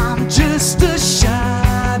 I'm just a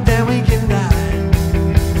shot that we can die.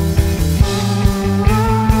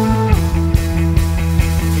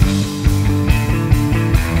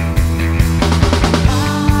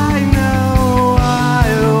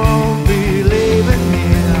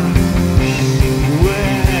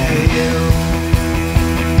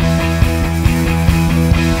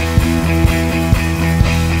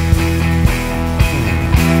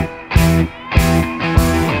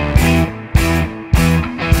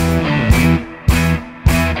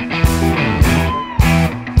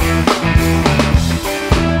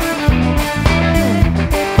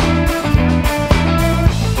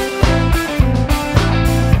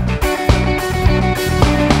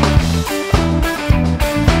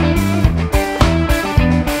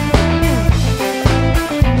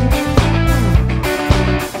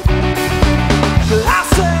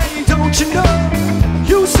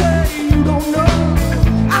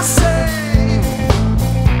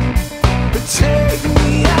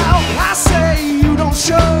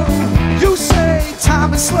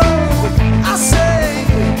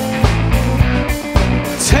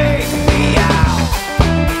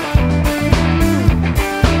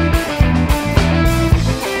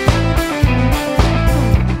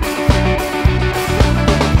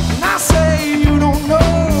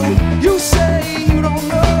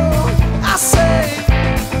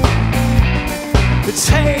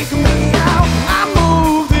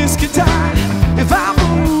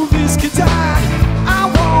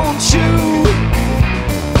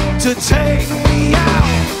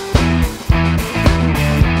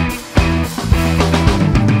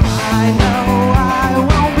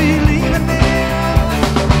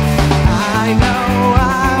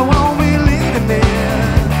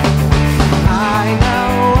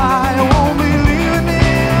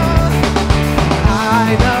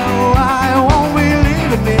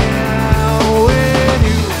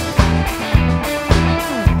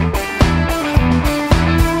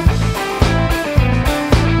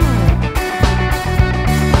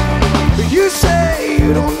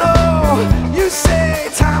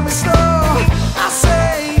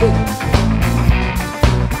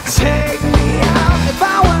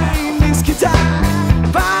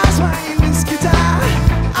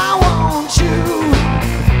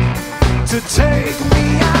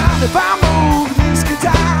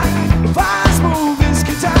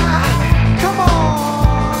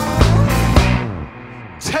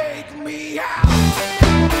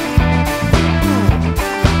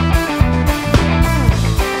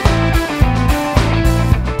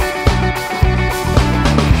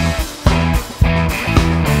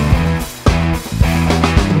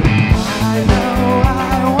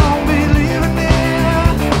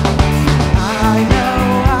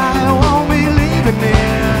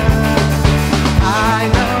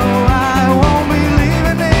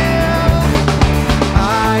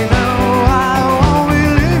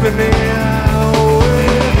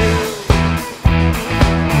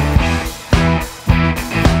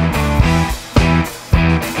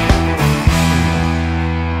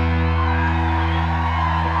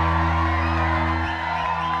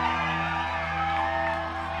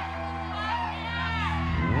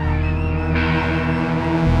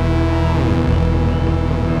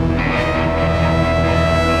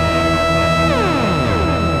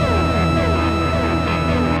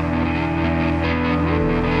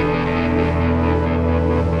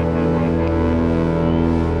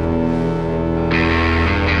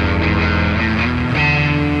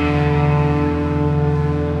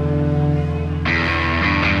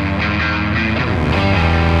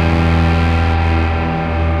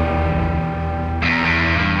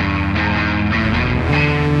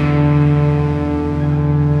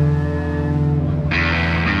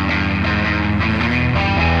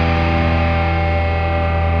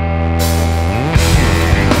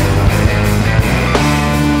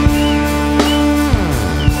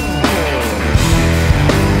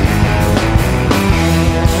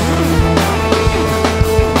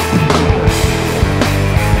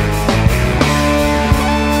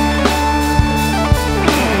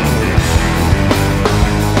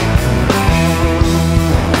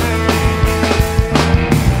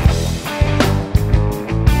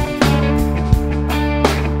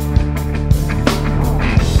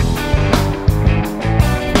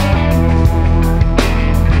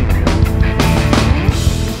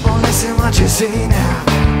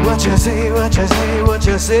 What you say, what you say, what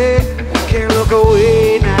you say? Can't look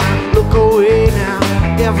away now, look away now.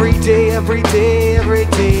 Every day, every day, every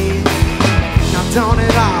day. Now don't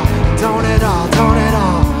it all, don't it all, don't it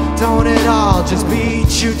all, don't it all just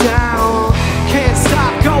beat you down. Can't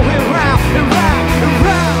stop going round and round and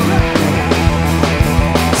round.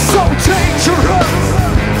 So dangerous,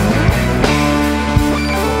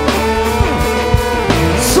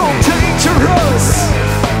 so dangerous.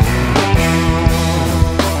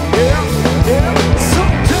 Yeah, yeah, so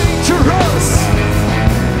dangerous.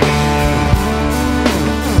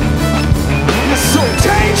 You're so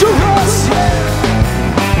dangerous.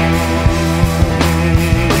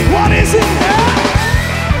 What is it now?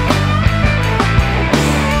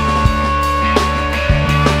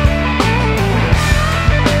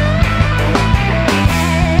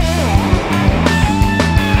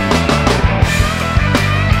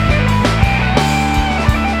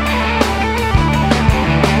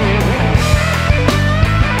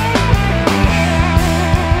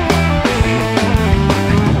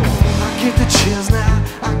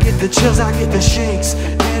 The chills, I get the shakes.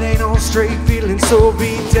 It ain't no straight feeling, so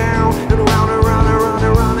beat down. And round and round and round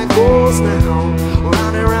and round it goes now.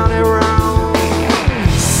 Round and round and round.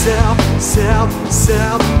 Self, self,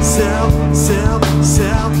 self, self, self,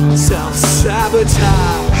 self,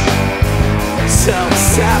 self-sabotage.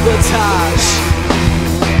 Self-sabotage.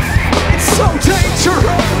 It's so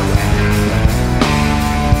dangerous.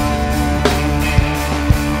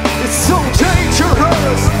 It's so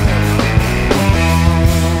dangerous.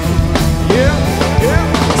 Yeah, yeah,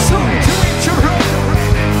 so dangerous.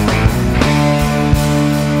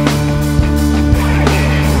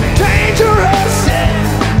 Dangerous, yeah.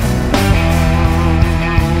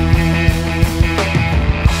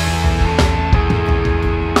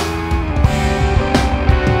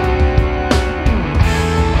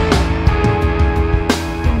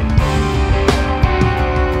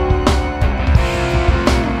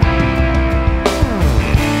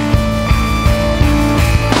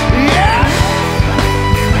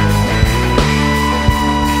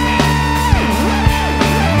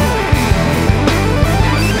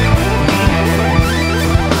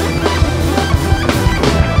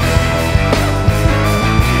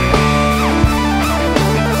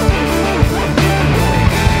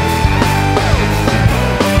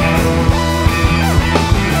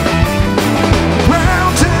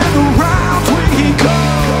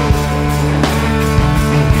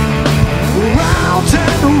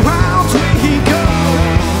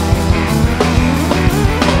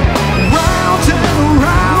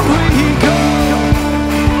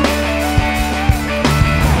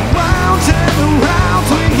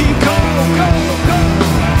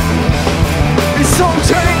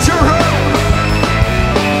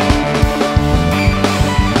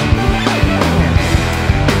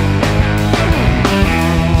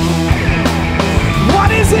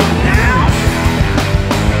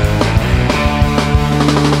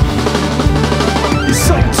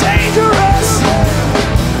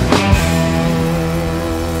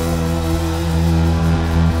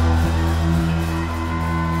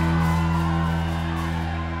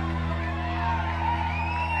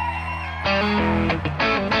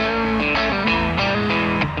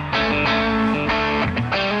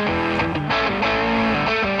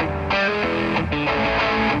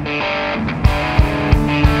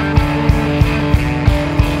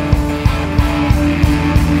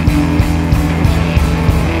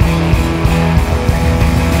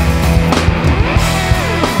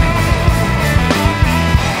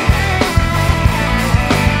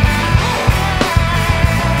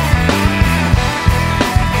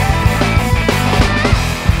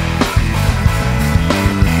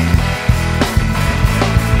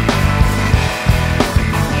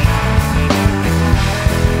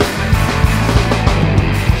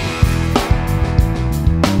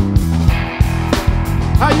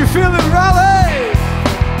 feeling, Raleigh?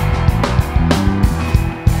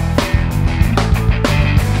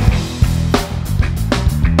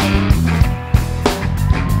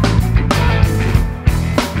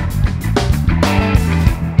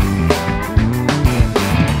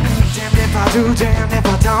 Damned if I do, damned if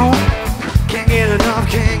I don't. Can't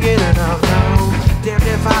get enough, no. Damned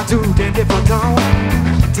if I do, damned if I don't.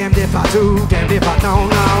 Damned if I do, damned if I don't,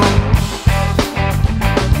 no.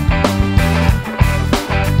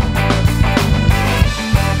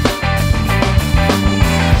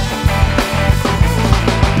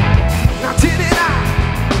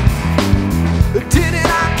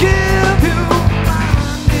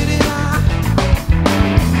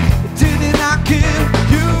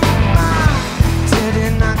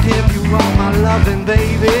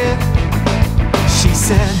 Baby, she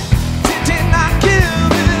said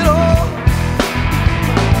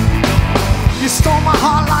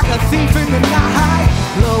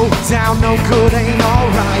down, no good, ain't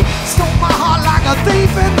alright. Stole my heart like a thief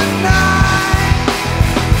in the night.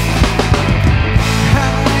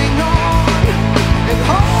 Hang on and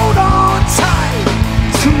hold on tight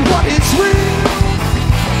to what is real.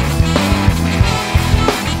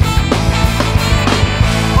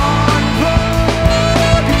 Unplug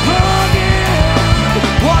and plug in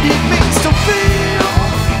what it means to feel.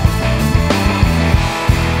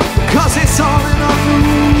 'Cause it's all an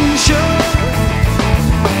illusion.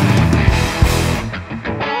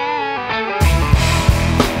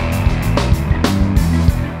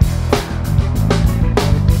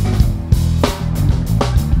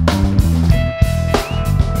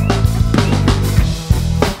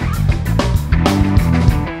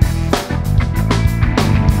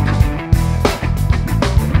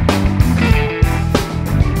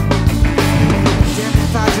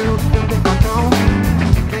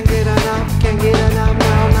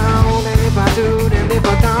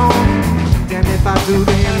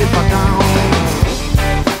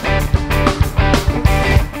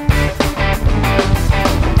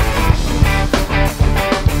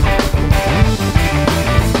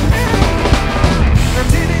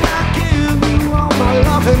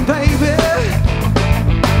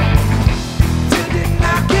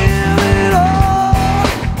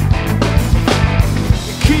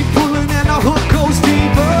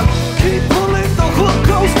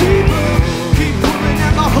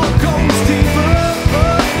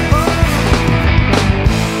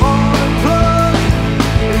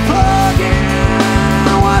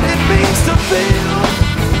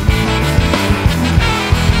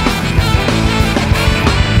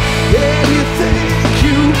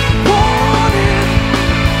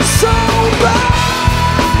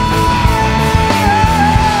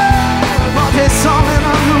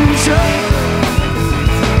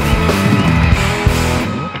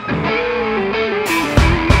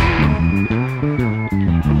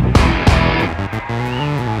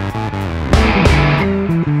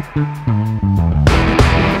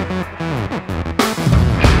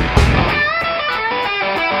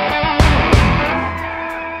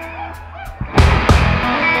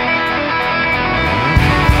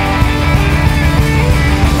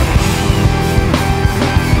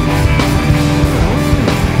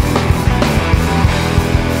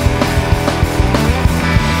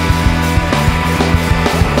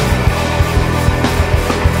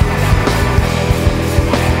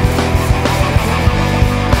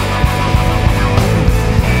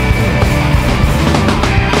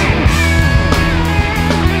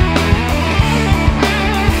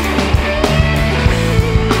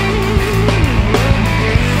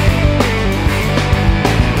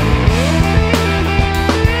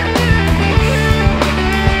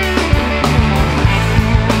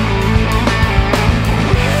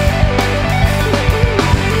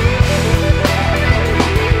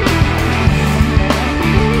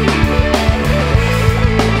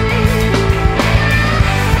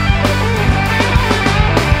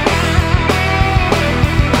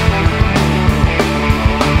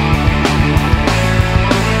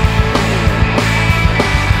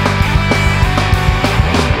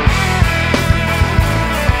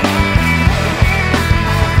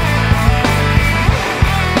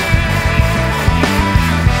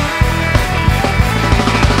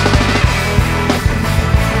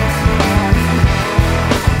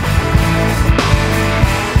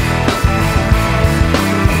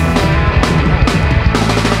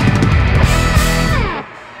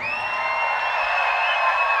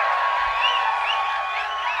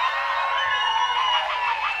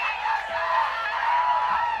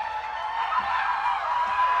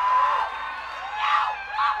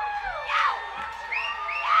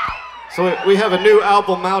 So we have a new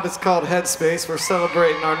album out. It's called Headspace. We're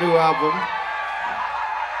celebrating our new album.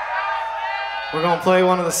 We're gonna play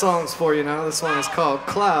one of the songs for you now. This one is called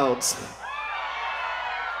Clouds.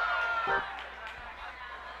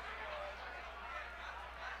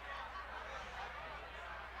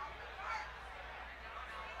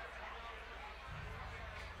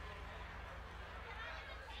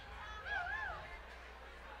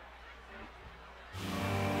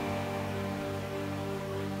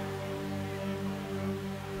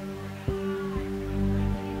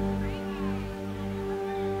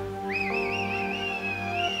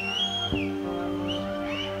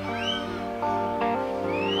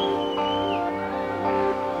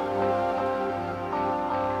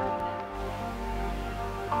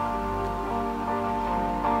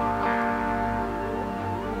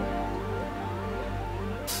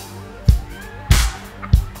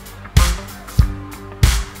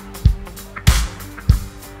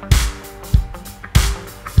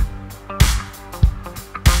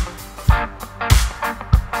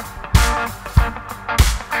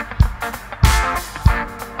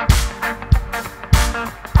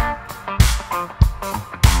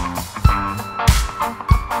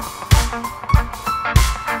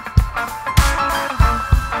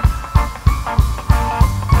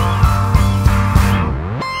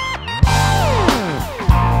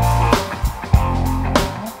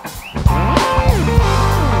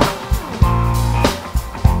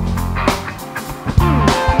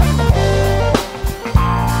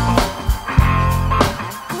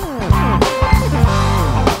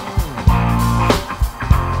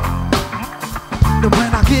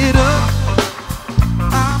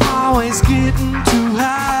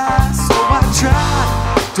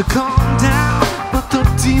 to calm down, but the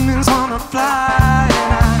demons wanna fly.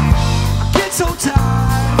 And I get so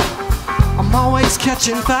tired, I'm always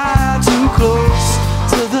catching fire, too close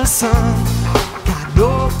to the sun, got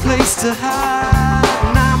no place to hide.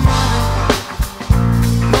 And I'm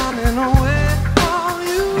running away from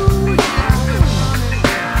you,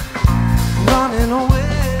 yeah. Running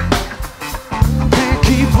away, can't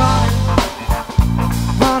keep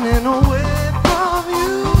running away from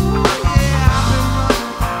you, yeah. I've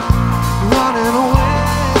been running away.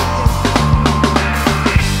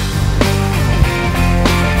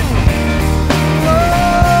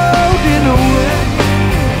 Floating away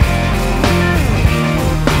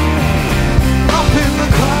up in the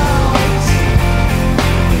clouds,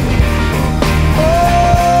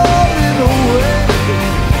 floating away,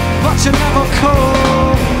 but you never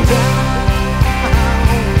come down.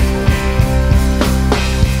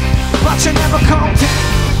 But you never come down.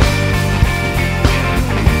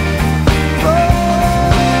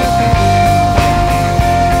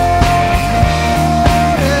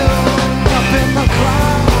 Up in the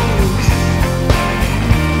clouds,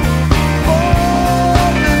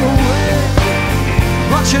 falling away,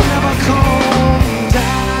 but you never come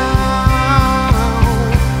down.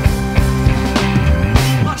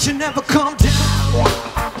 But you never come down.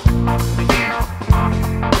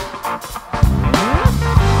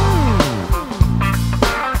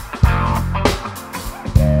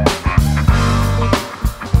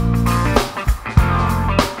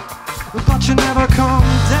 But you never come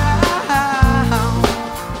down.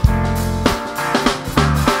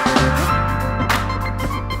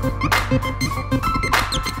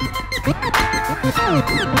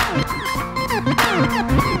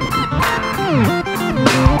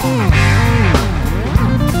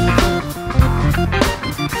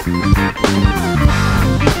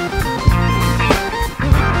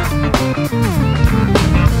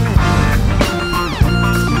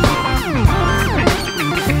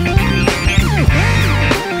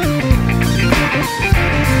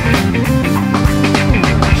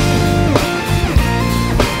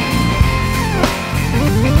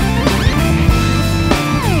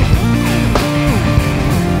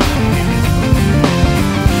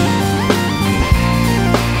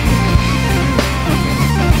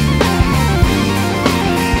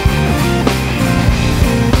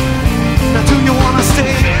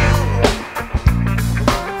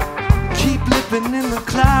 In the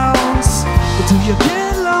clouds, but do you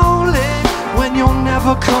get lonely when you're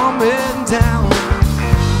never coming down?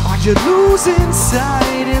 Are you losing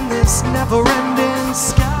sight in this never-ending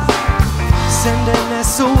sky? Send an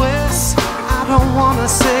SOS, I don't wanna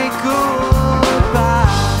say goodbye.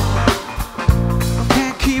 I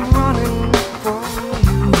can't keep running from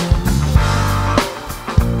you,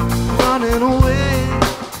 running away.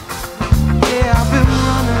 Yeah, I've been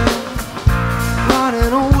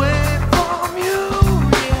running away.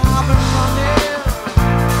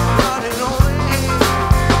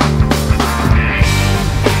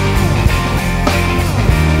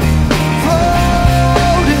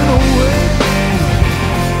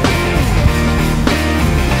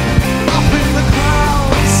 Up in the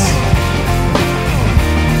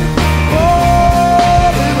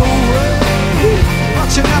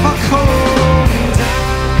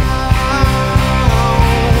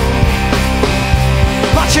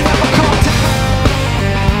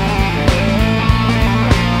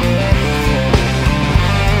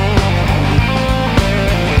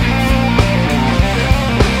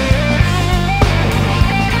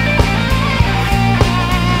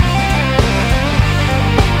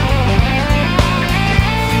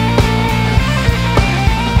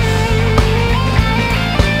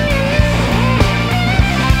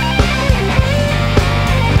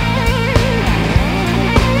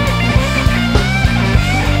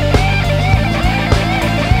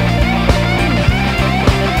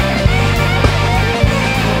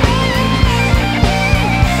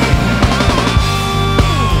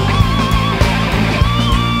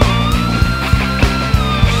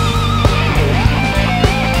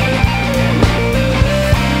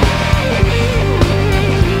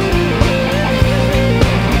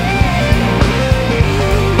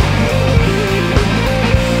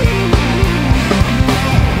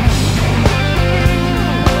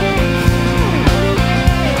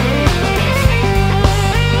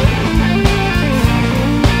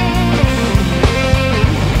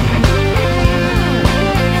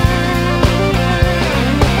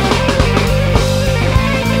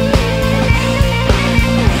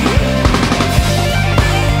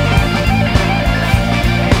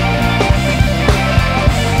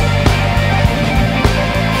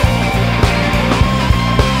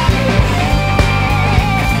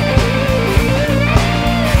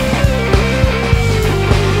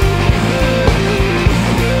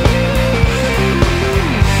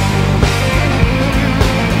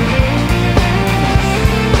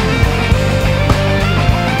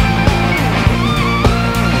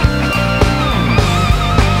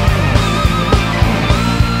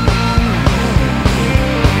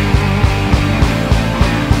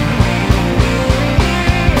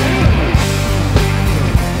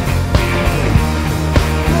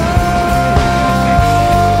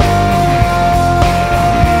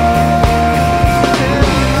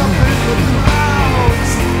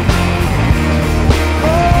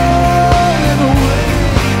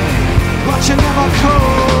but you never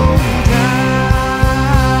calm down.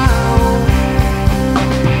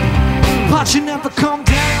 But you never calm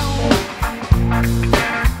down.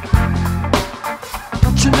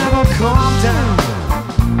 But you never calm down.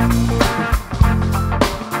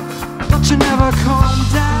 But you never calm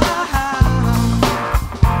down.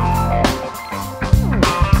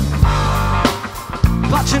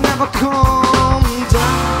 But you never calm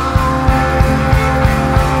down.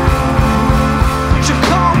 You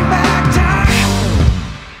calm back down.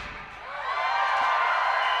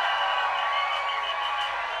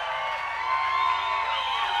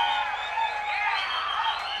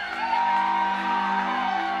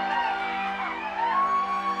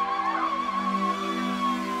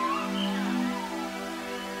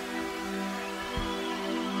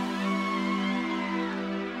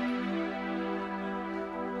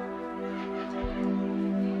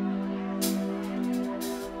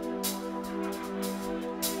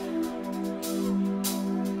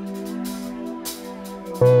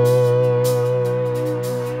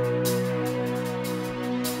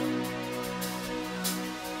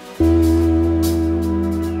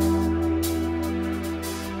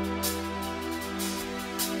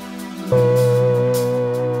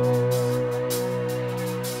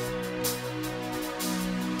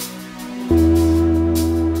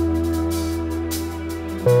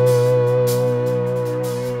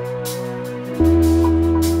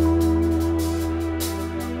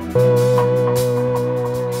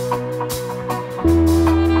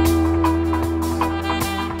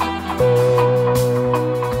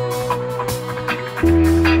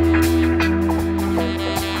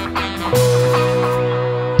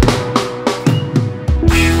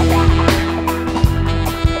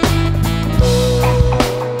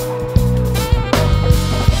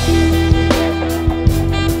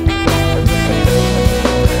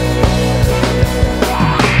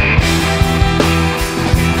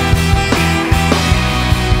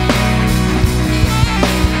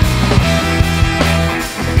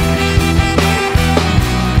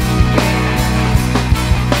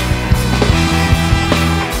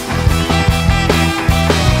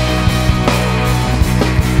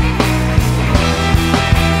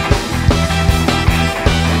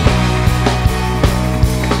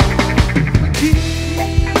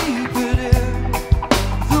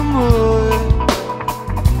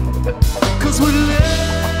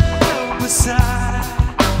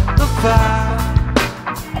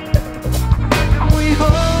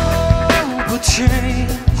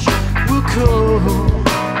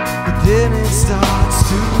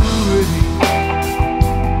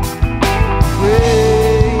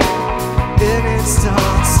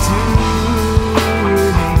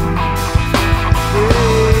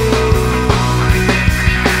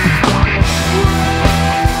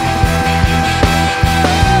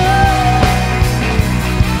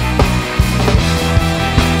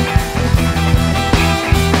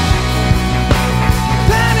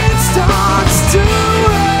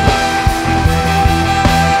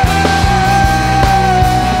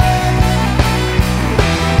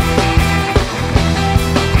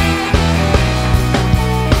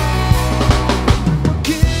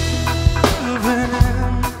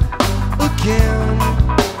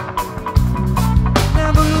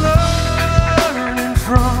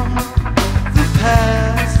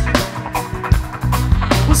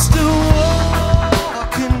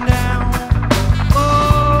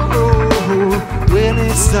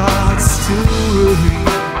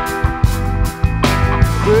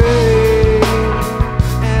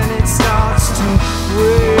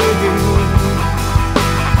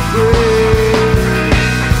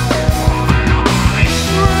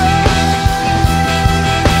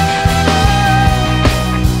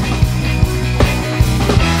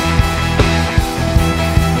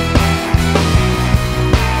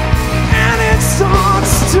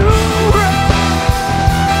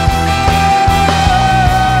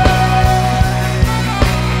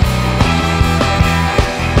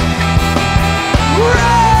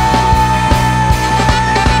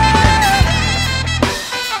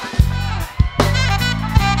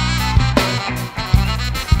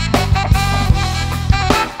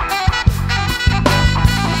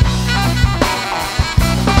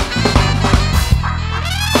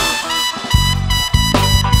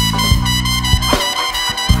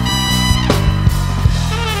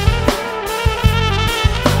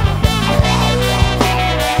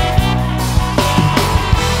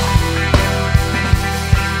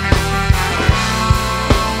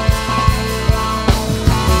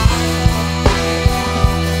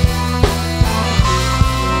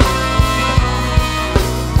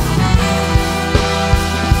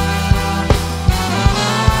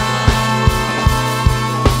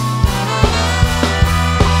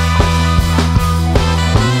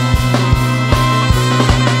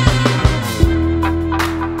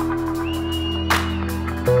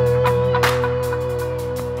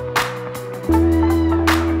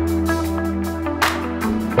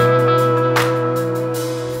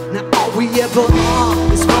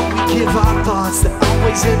 thoughts that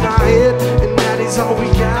always in our head, and that is all we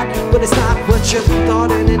got. But it's not what you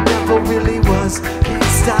thought, and it never really was. Can't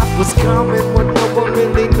stop what's coming, what no one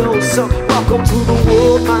really knows. So welcome to the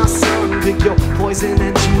world, my son. Pick your poison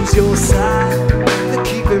and choose your side. And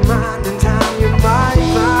keep in mind, in time you might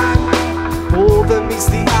find more than meets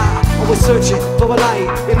the eye. Always searching for a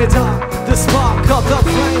light in the dark, the spark of the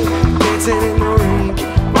flame. Dancing in the rain,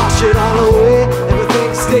 wash it all away.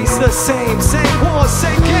 Everything stays the same. Same war,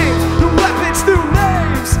 same game. New weapons, new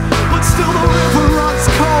names. But still the river runs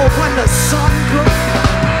cold when the sun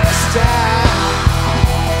goes down.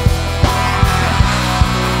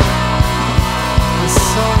 The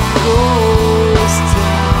sun goes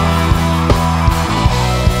down.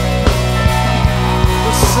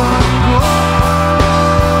 The sun goes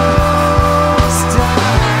down.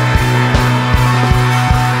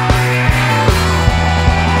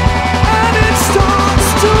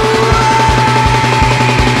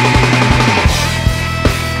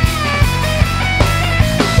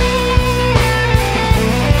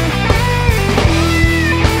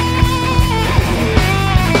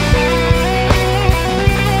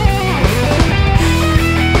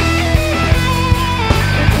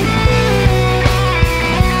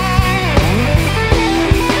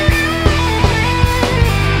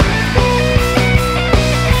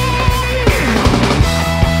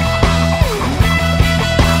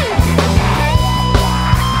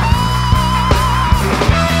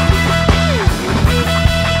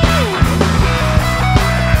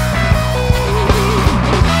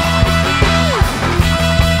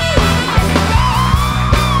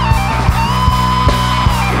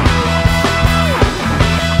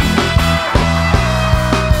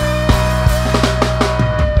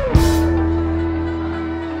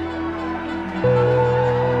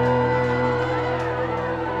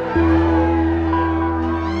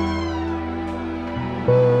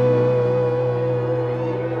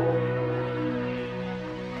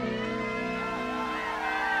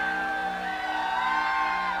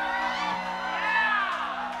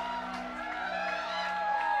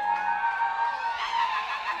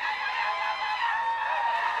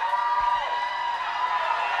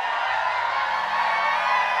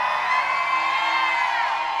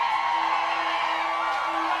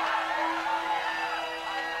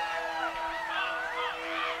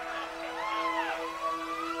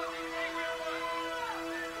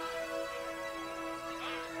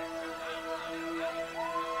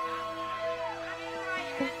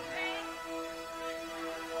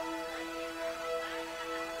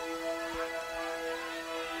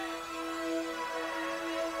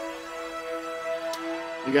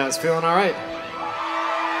 You guys feeling all right?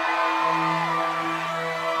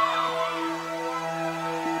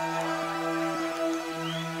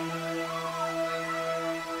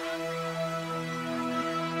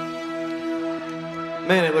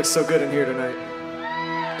 Man, it looks so good in here tonight.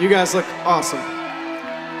 You guys look awesome.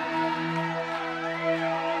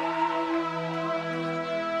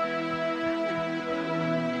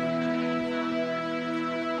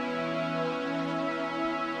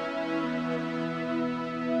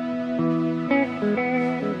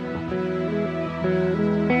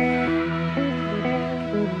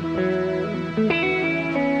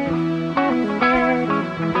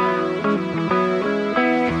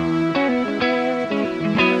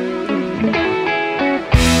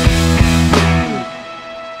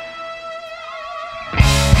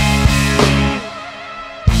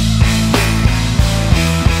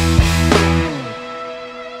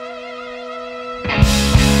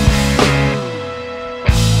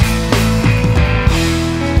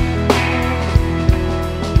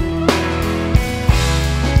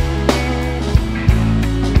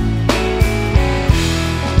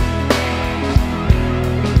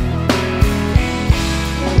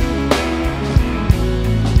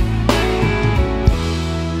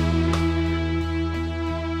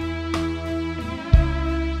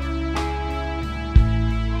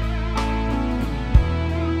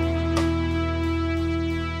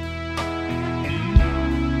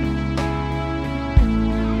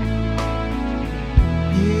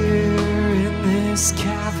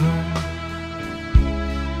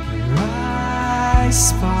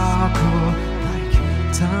 Sparkle like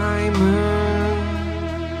diamonds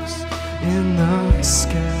in the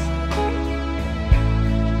sky.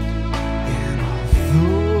 And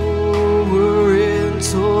although we're in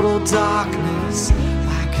total darkness,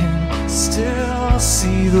 I can still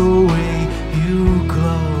see the way you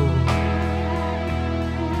glow.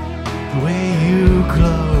 The way you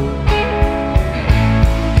glow.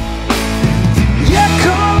 The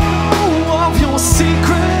echo of your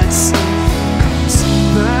secrets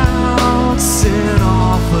bouncing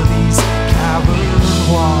off of these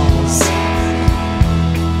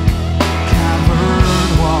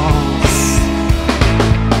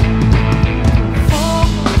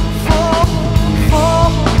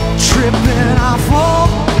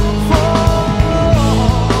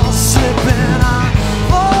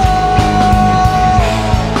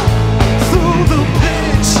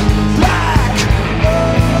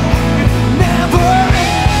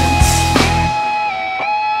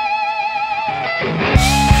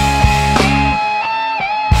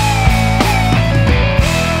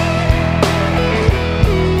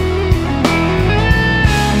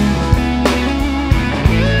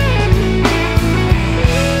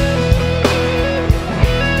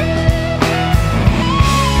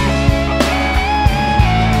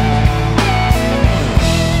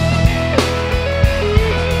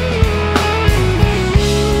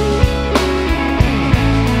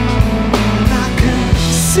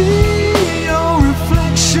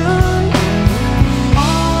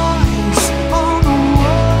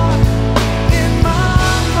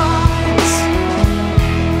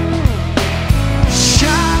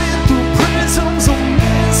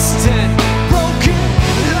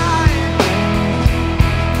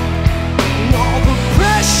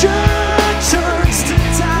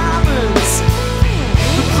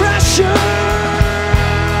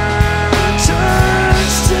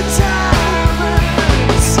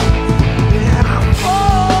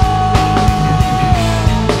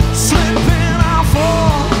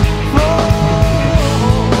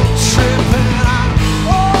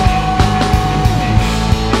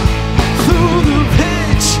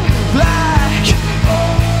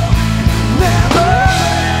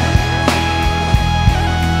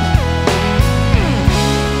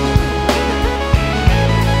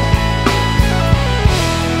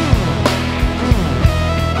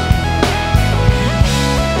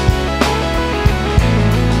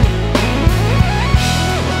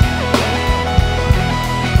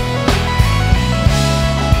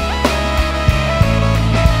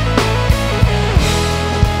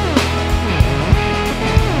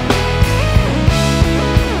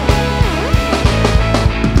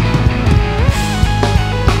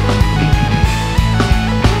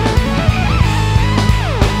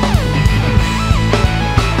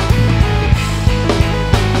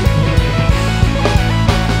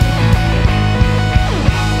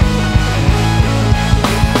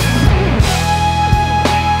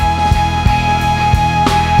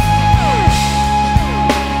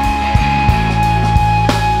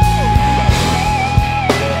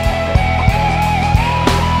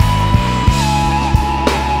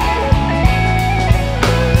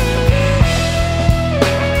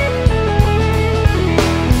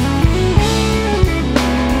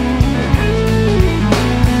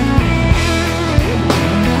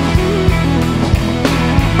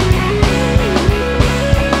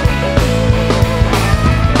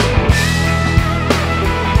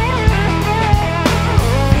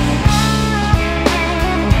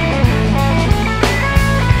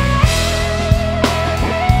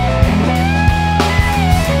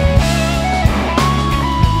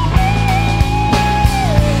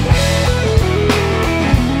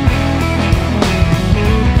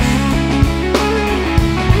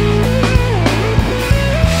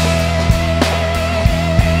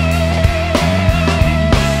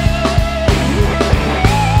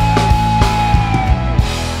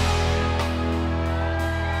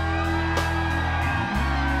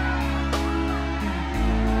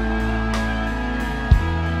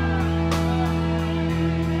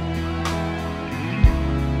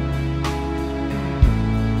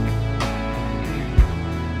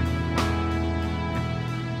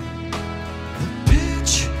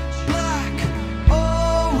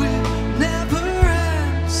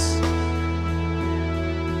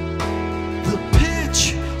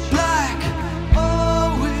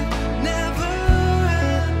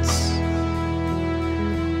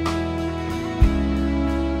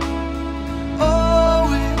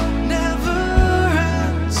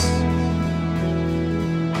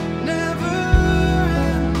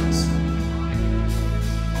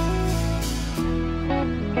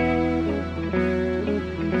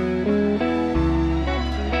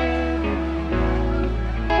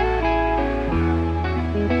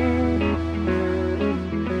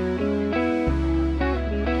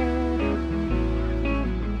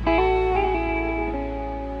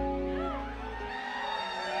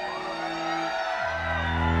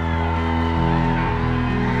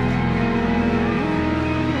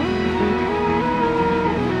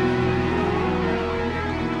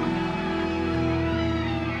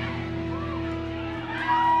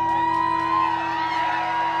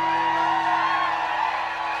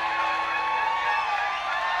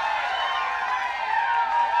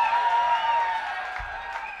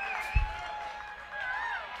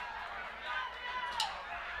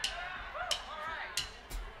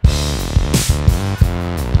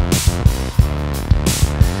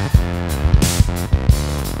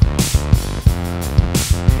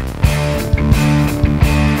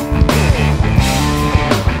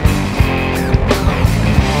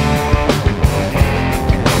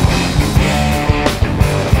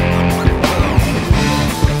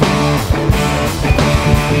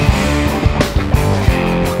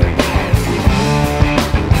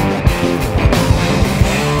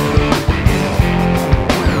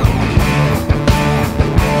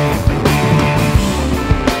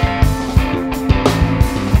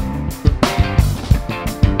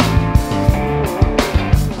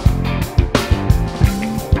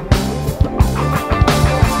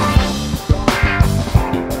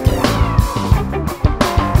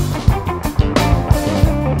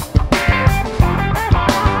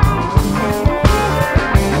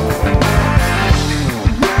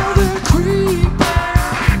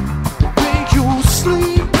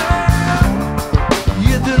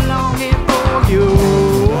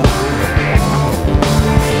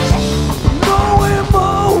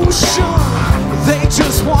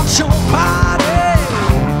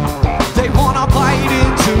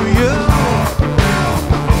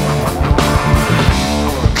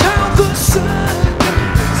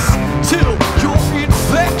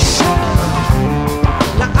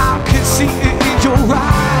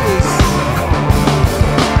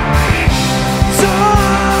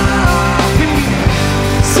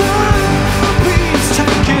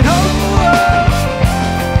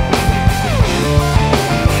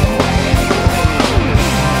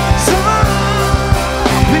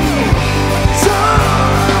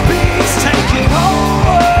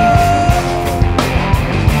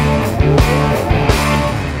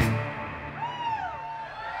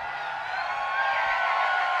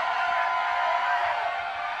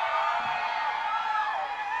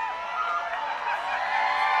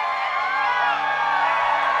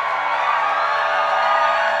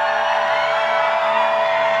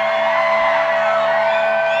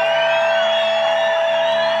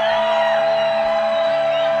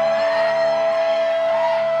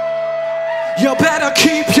You better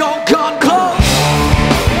keep your gun close.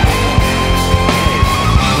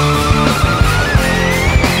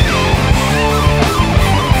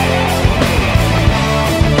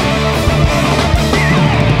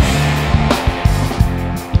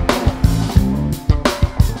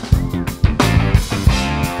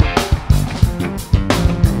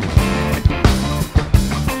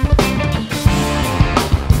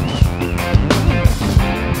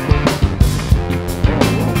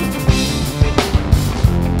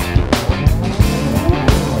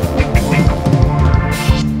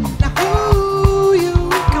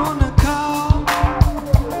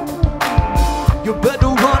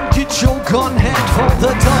 Gun head for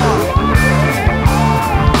the door.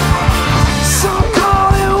 Some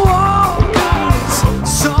call it walkers,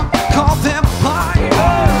 some call them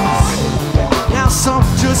fires. Now some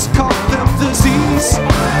just call them disease.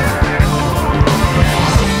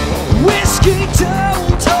 Whiskey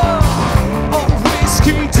Delta, oh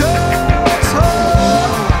Whiskey Delta.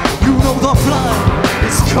 You know the flood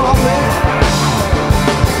is coming.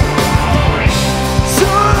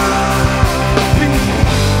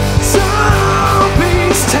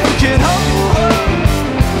 Take it over.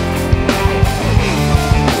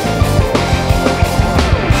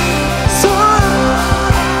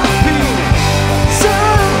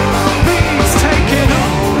 Zombies, take it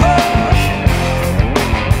over.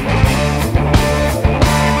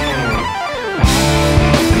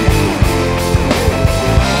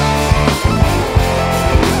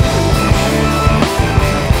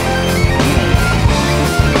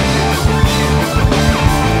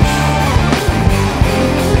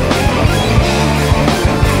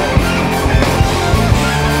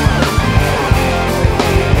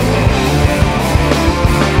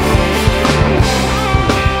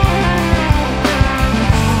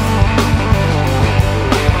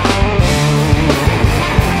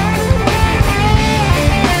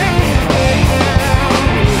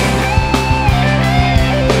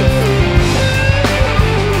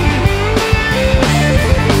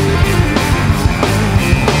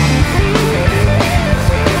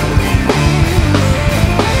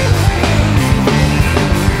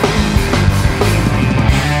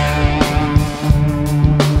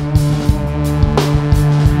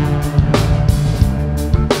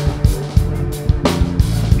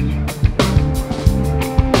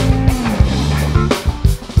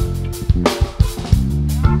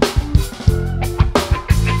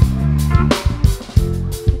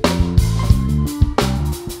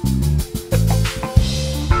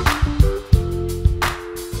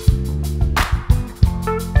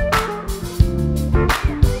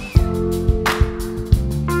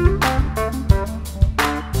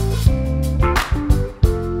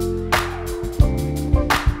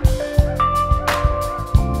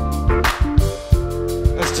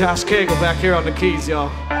 Josh Cagle back here on the keys, y'all.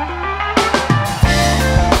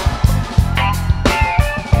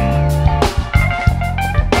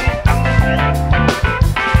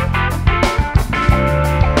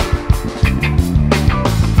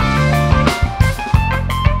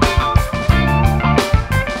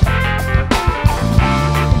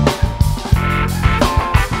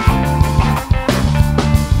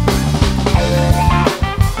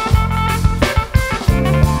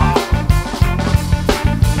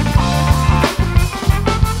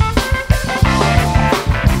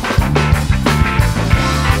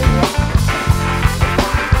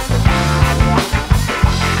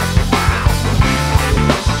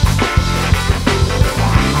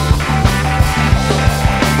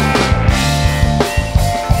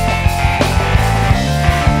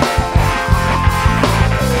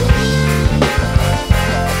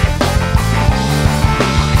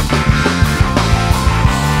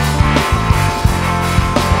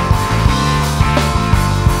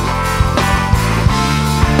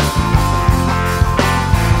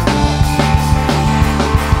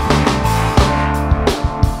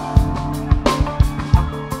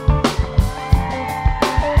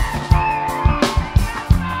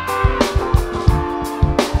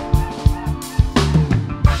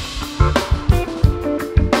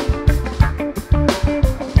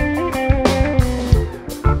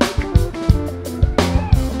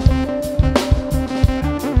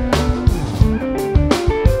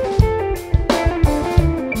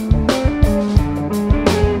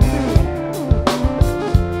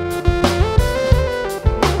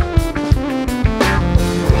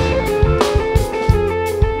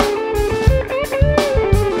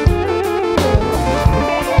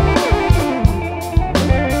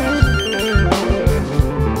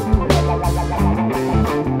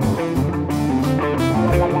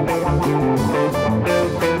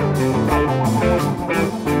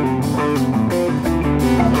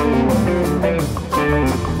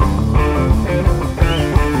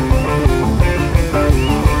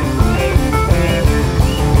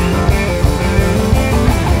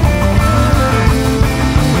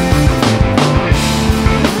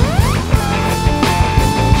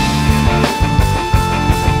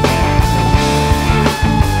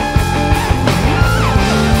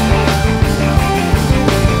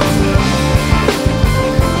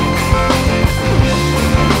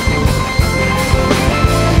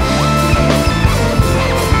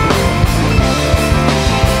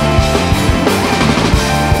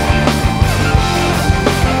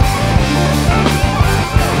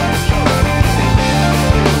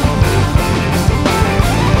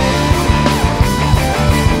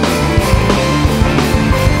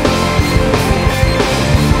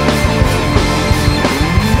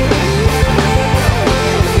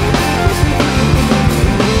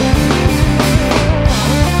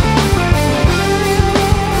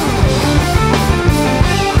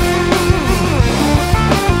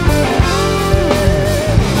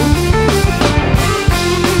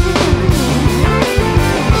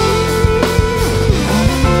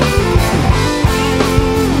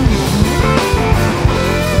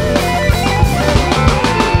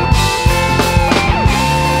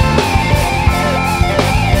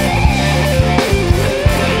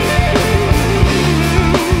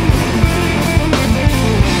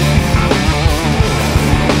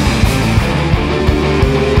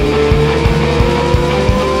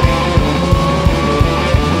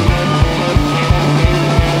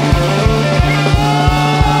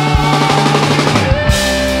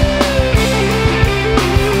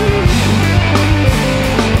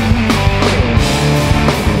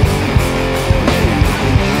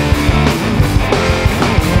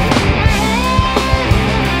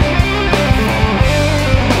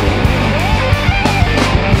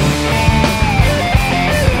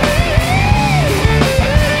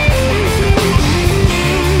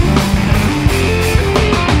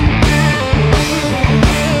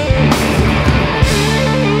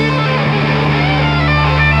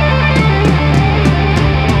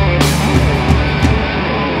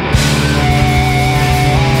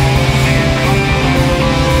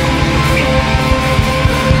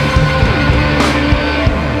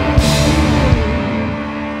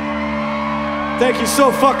 Thank you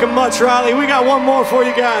so fucking much, Raleigh. We got one more for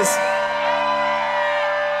you guys.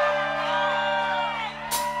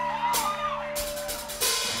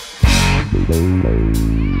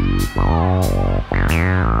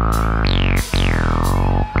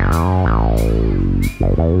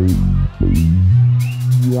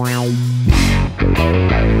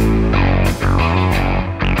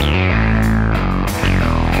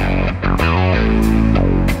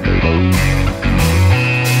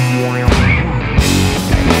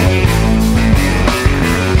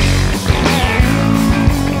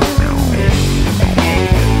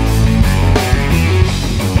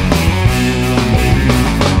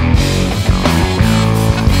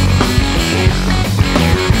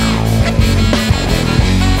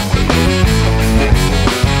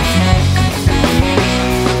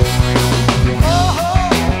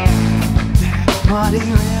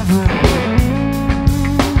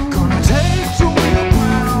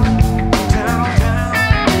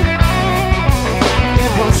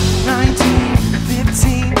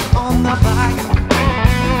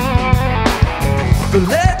 The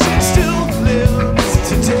legend still lives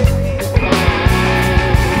today.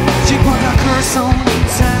 She put a curse on the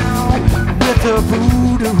town with her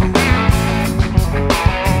voodoo,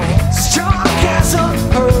 strong as a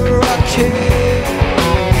hurricane.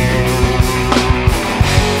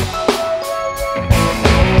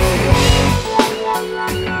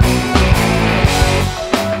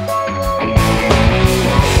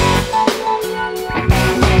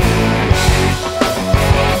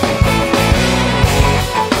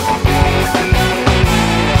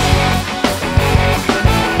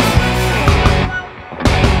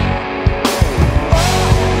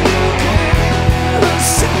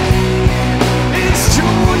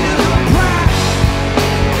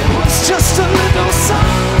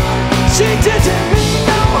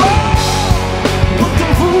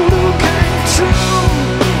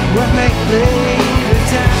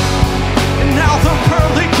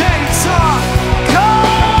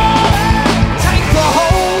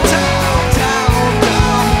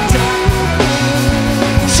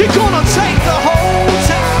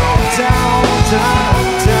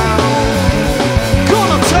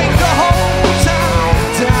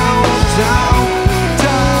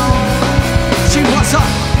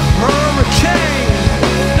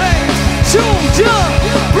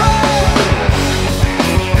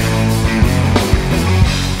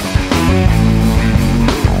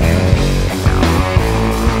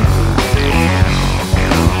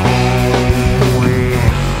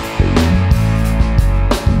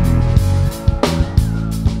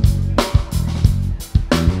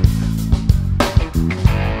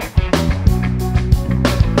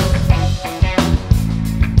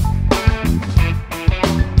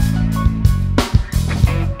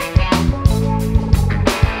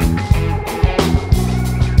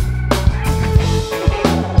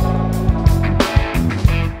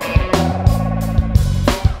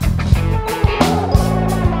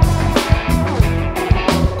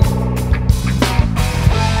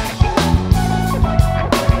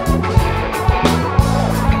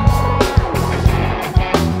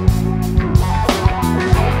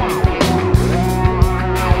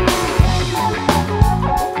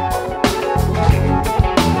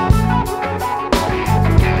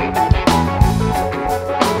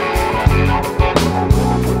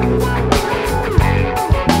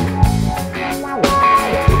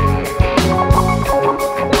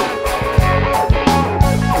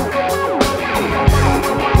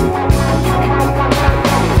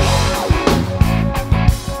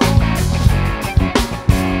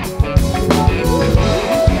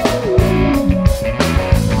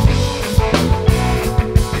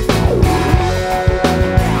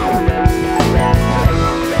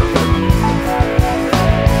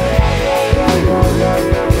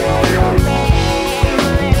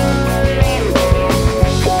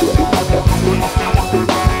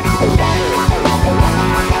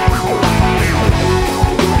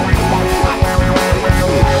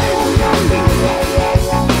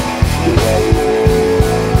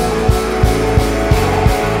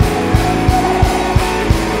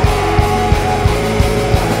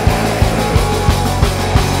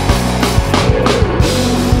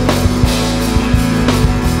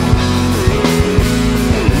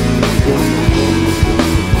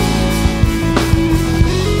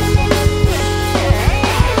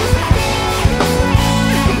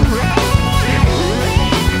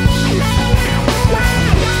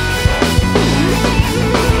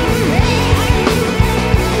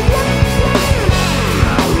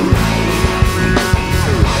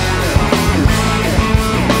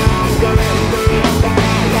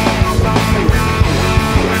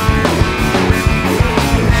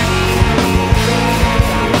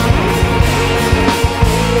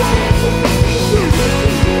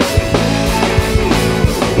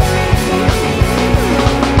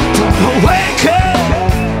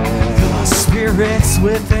 rests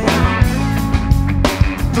within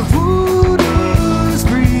the voodoo's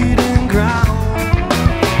breeding ground.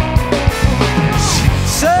 She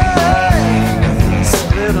sang this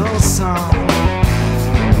little song,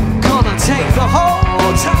 gonna take the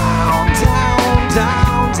whole town down,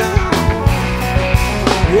 down, down.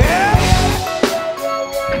 Yeah.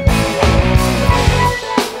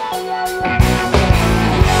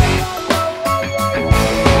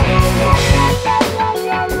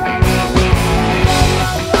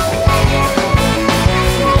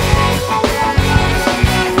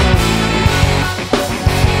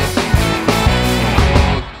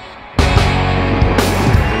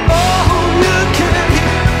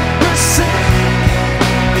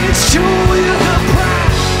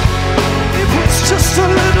 Just a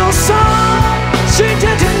little song, she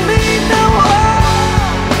didn't mean no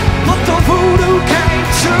harm, but the voodoo came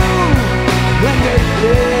true when they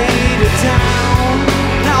laid it down.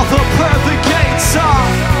 Now the pearly gates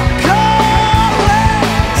are calling,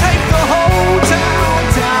 take the whole town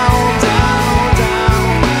down, down,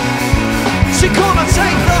 down. She gonna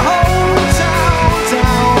take the whole town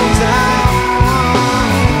down, down.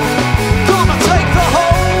 Gonna take the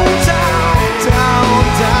whole town down,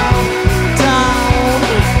 down.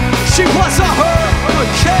 She was a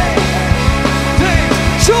hurricane named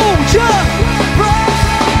Georgia Brown.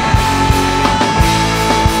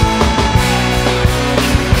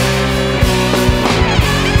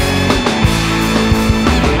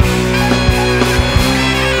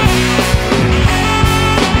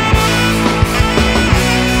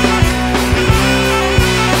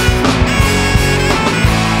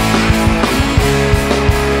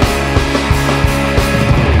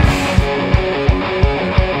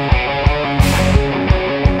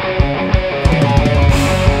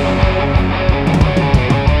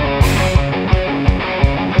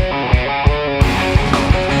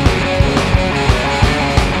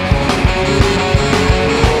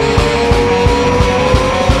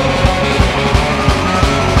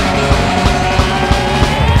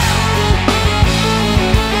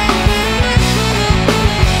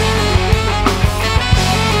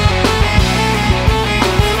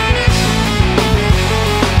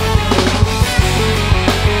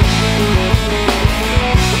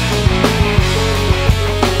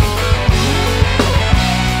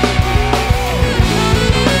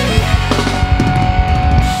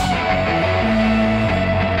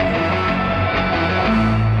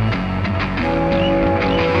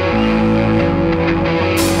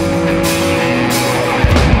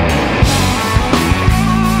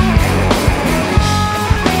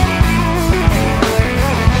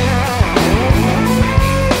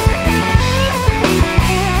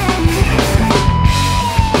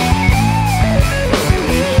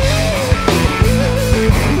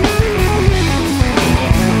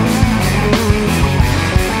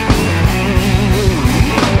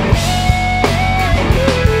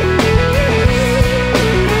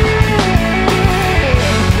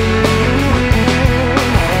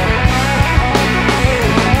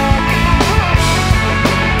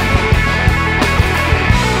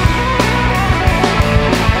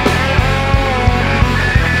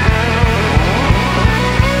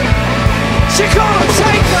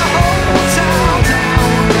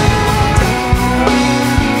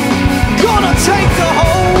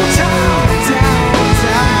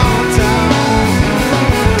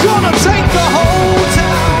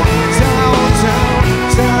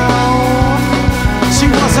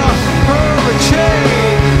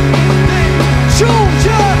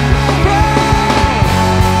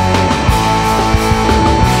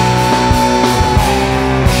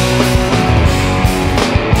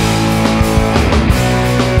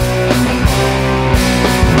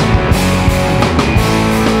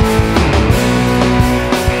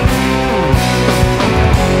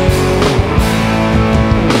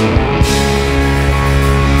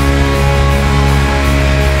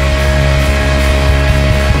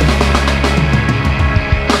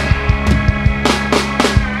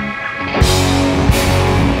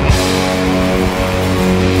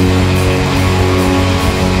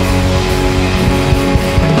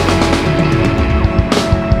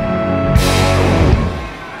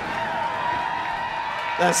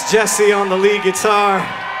 That's Jesse on the lead guitar.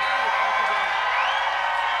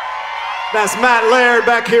 That's Matt Laird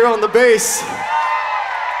back here on the bass.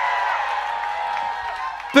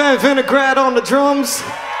 Ben Vinograd on the drums.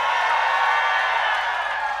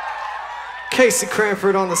 Casey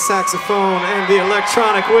Cranford on the saxophone and the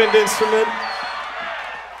electronic wind instrument.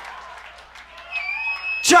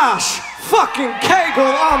 Josh fucking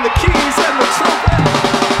Cagle on the keys and the trumpet.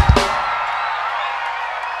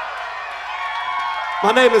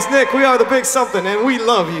 My name is Nick. We are the Big Something, and we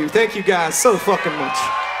love you. Thank you guys so fucking much.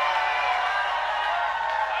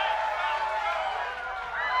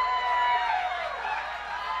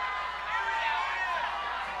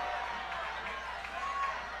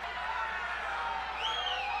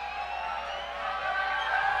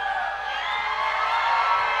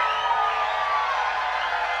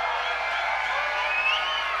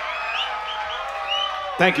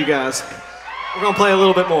 Thank you guys. We're gonna play a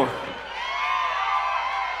little bit more.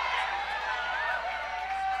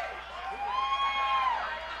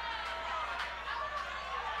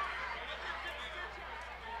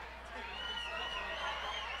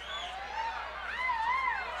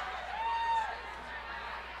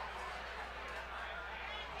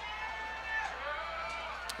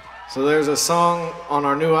 So there's a song on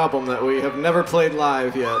our new album that we have never played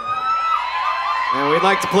live yet. And we'd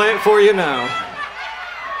like to play it for you now.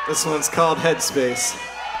 This one's called Headspace.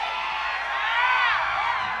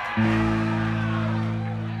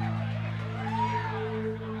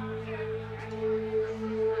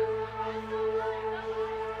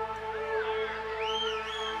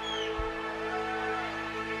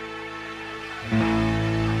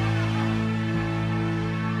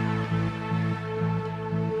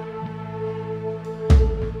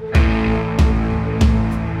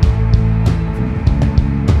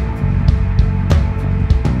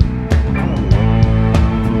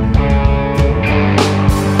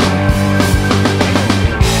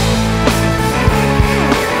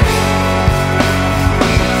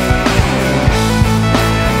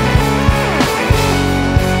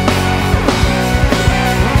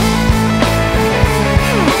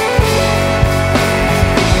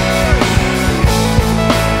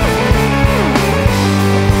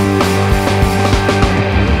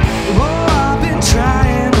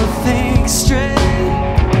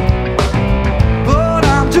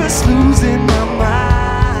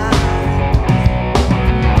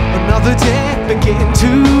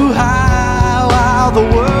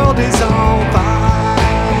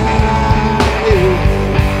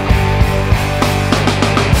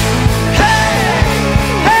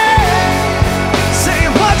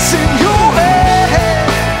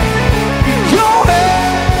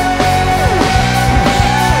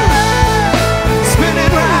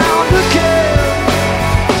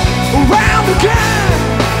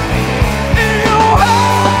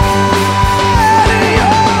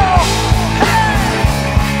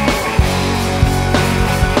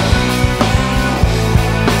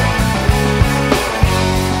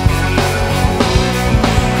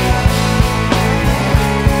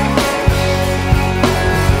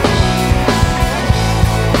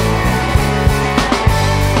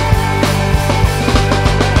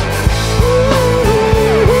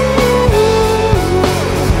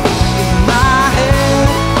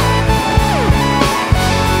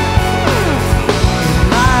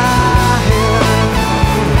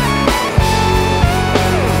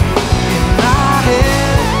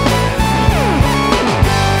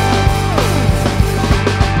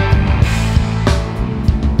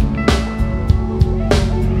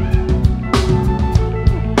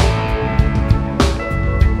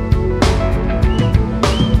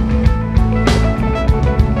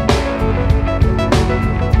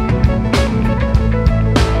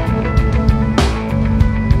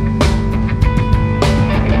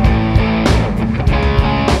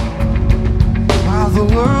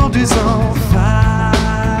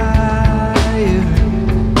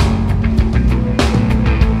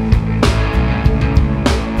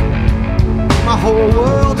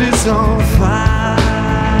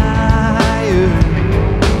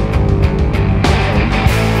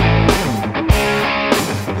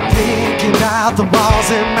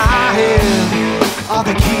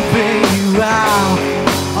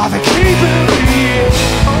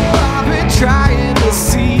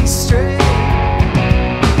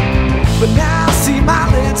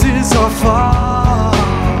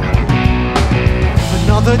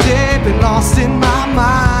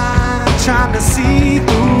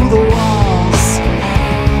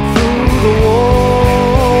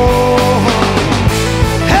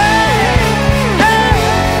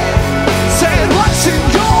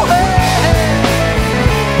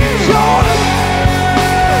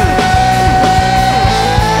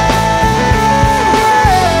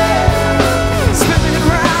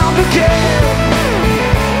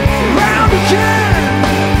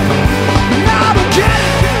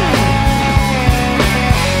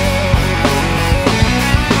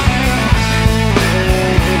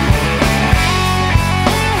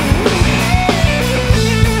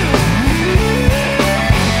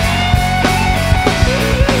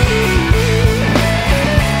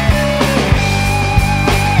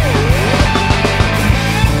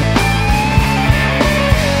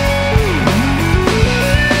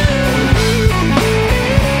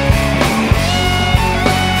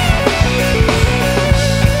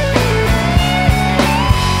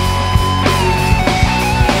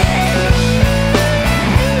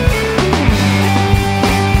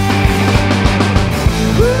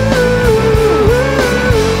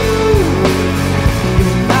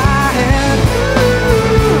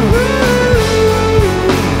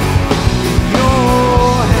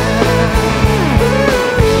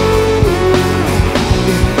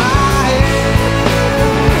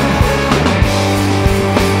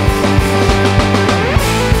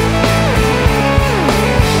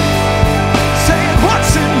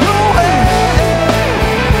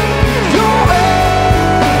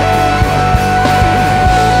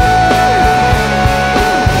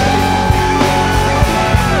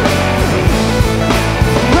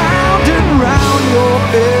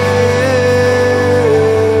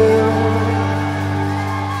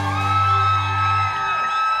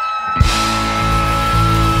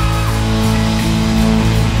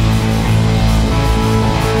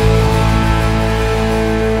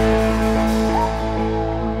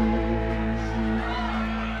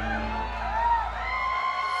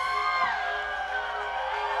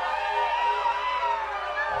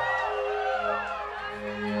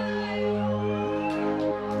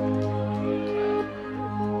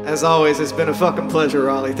 As always, it's been a fucking pleasure,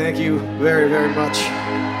 Raleigh. Thank you very, very much.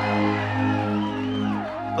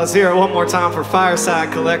 Let's hear it one more time for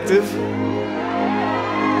Fireside Collective.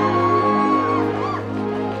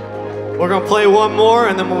 We're gonna play one more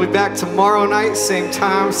and then we'll be back tomorrow night, same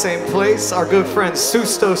time, same place. Our good friend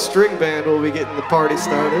Susto String Band will be getting the party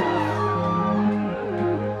started.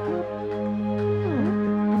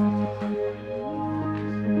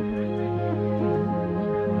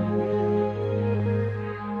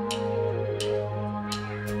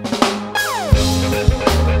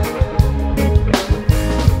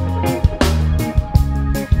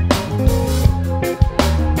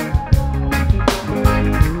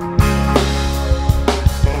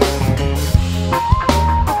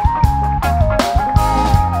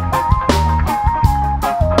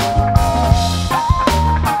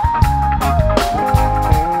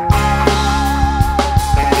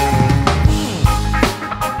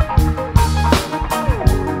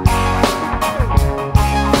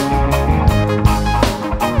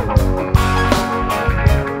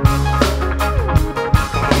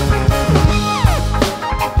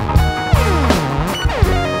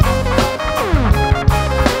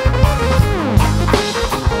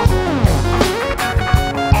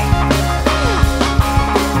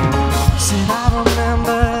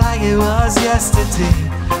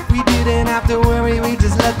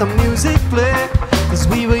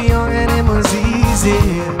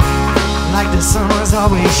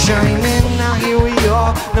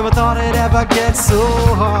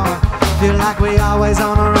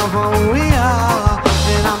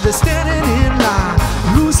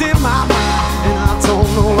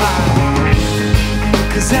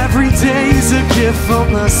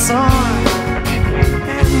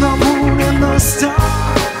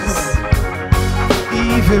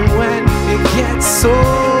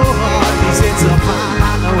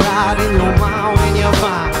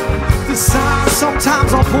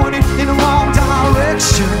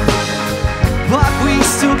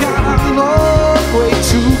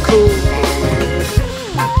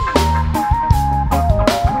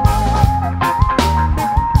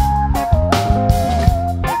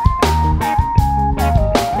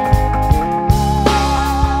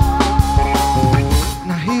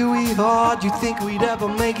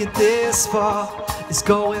 It's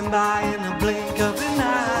going by in a blink of an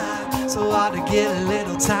eye. So hard to get a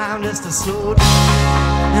little time just to slow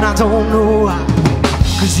down. And I don't know why,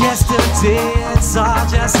 cause yesterday it's all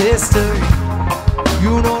just history.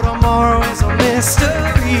 You know tomorrow is a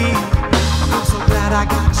mystery. I'm so glad I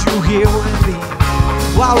got you here with me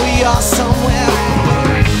while we are somewhere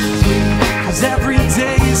in between. Cause every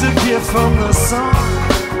day is a gift from the sun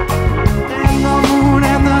and the moon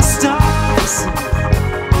and the stars.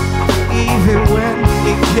 Even when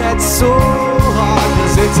it gets so hard,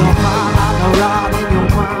 cause it's a fire like a rod in your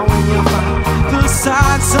mind when you find the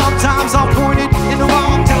signs. Sometimes I'm pointed in the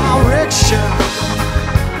wrong direction,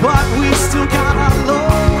 but we still got a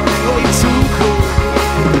long way to go.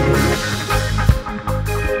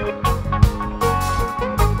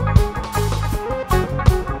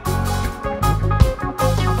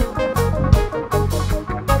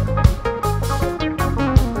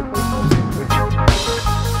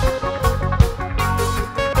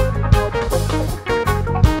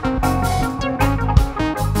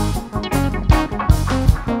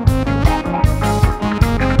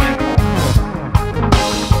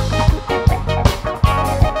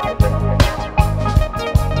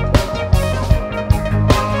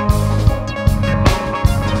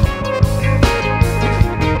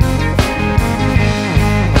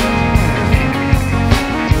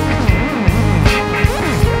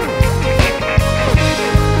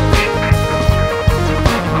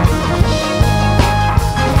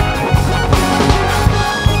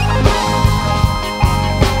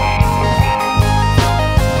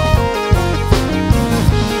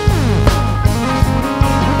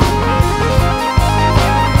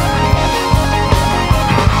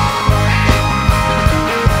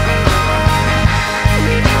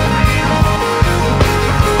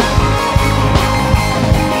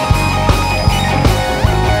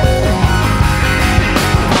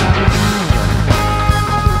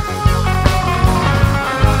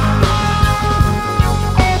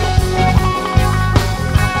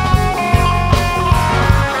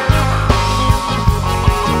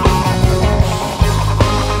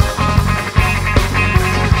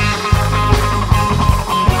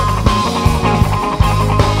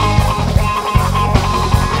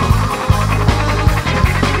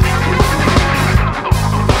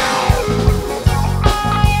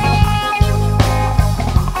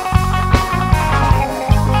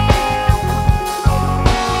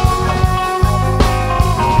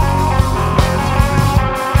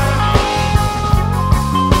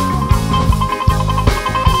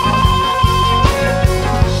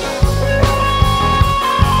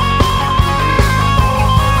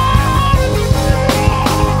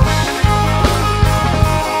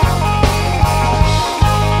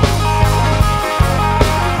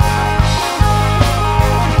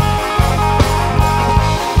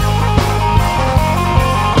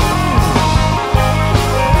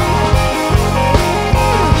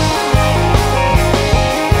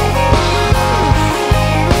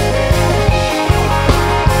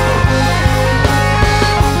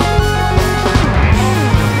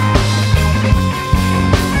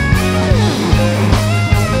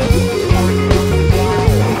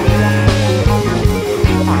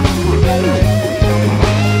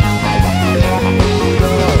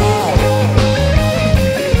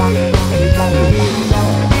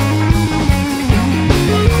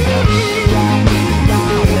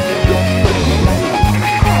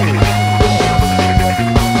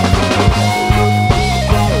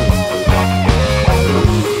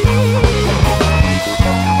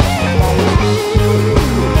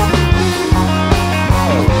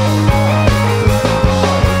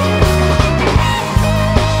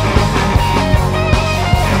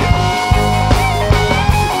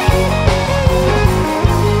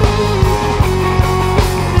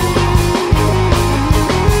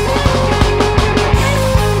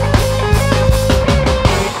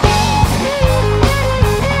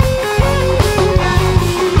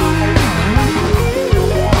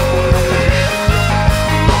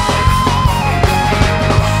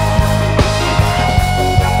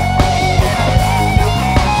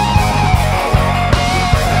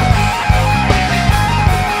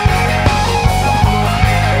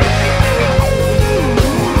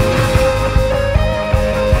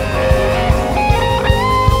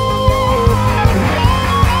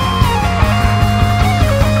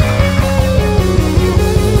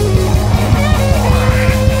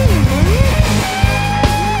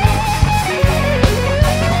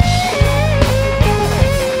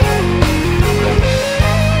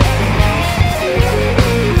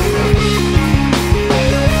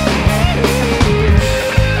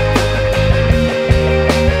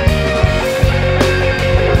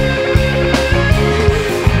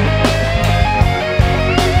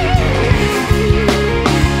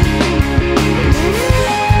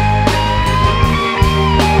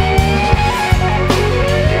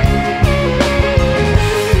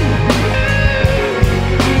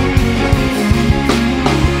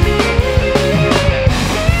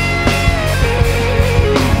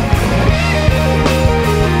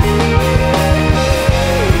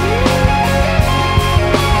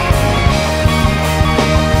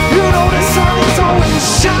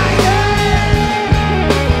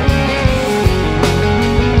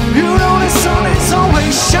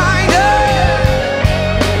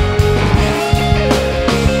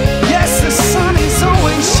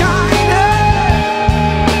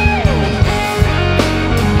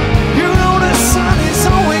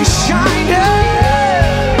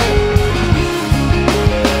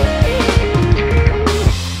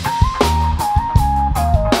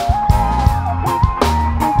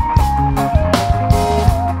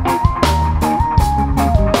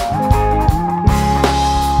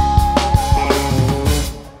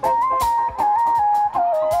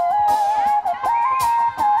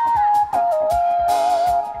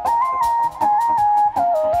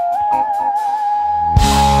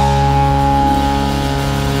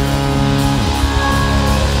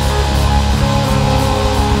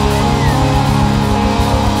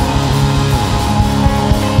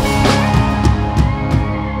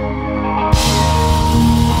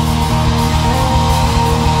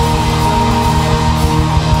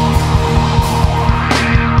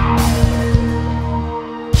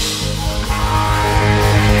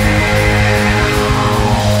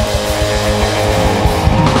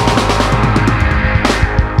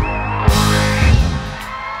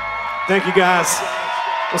 Thank you guys.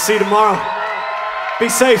 We'll see you tomorrow. Be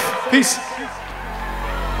safe. Peace.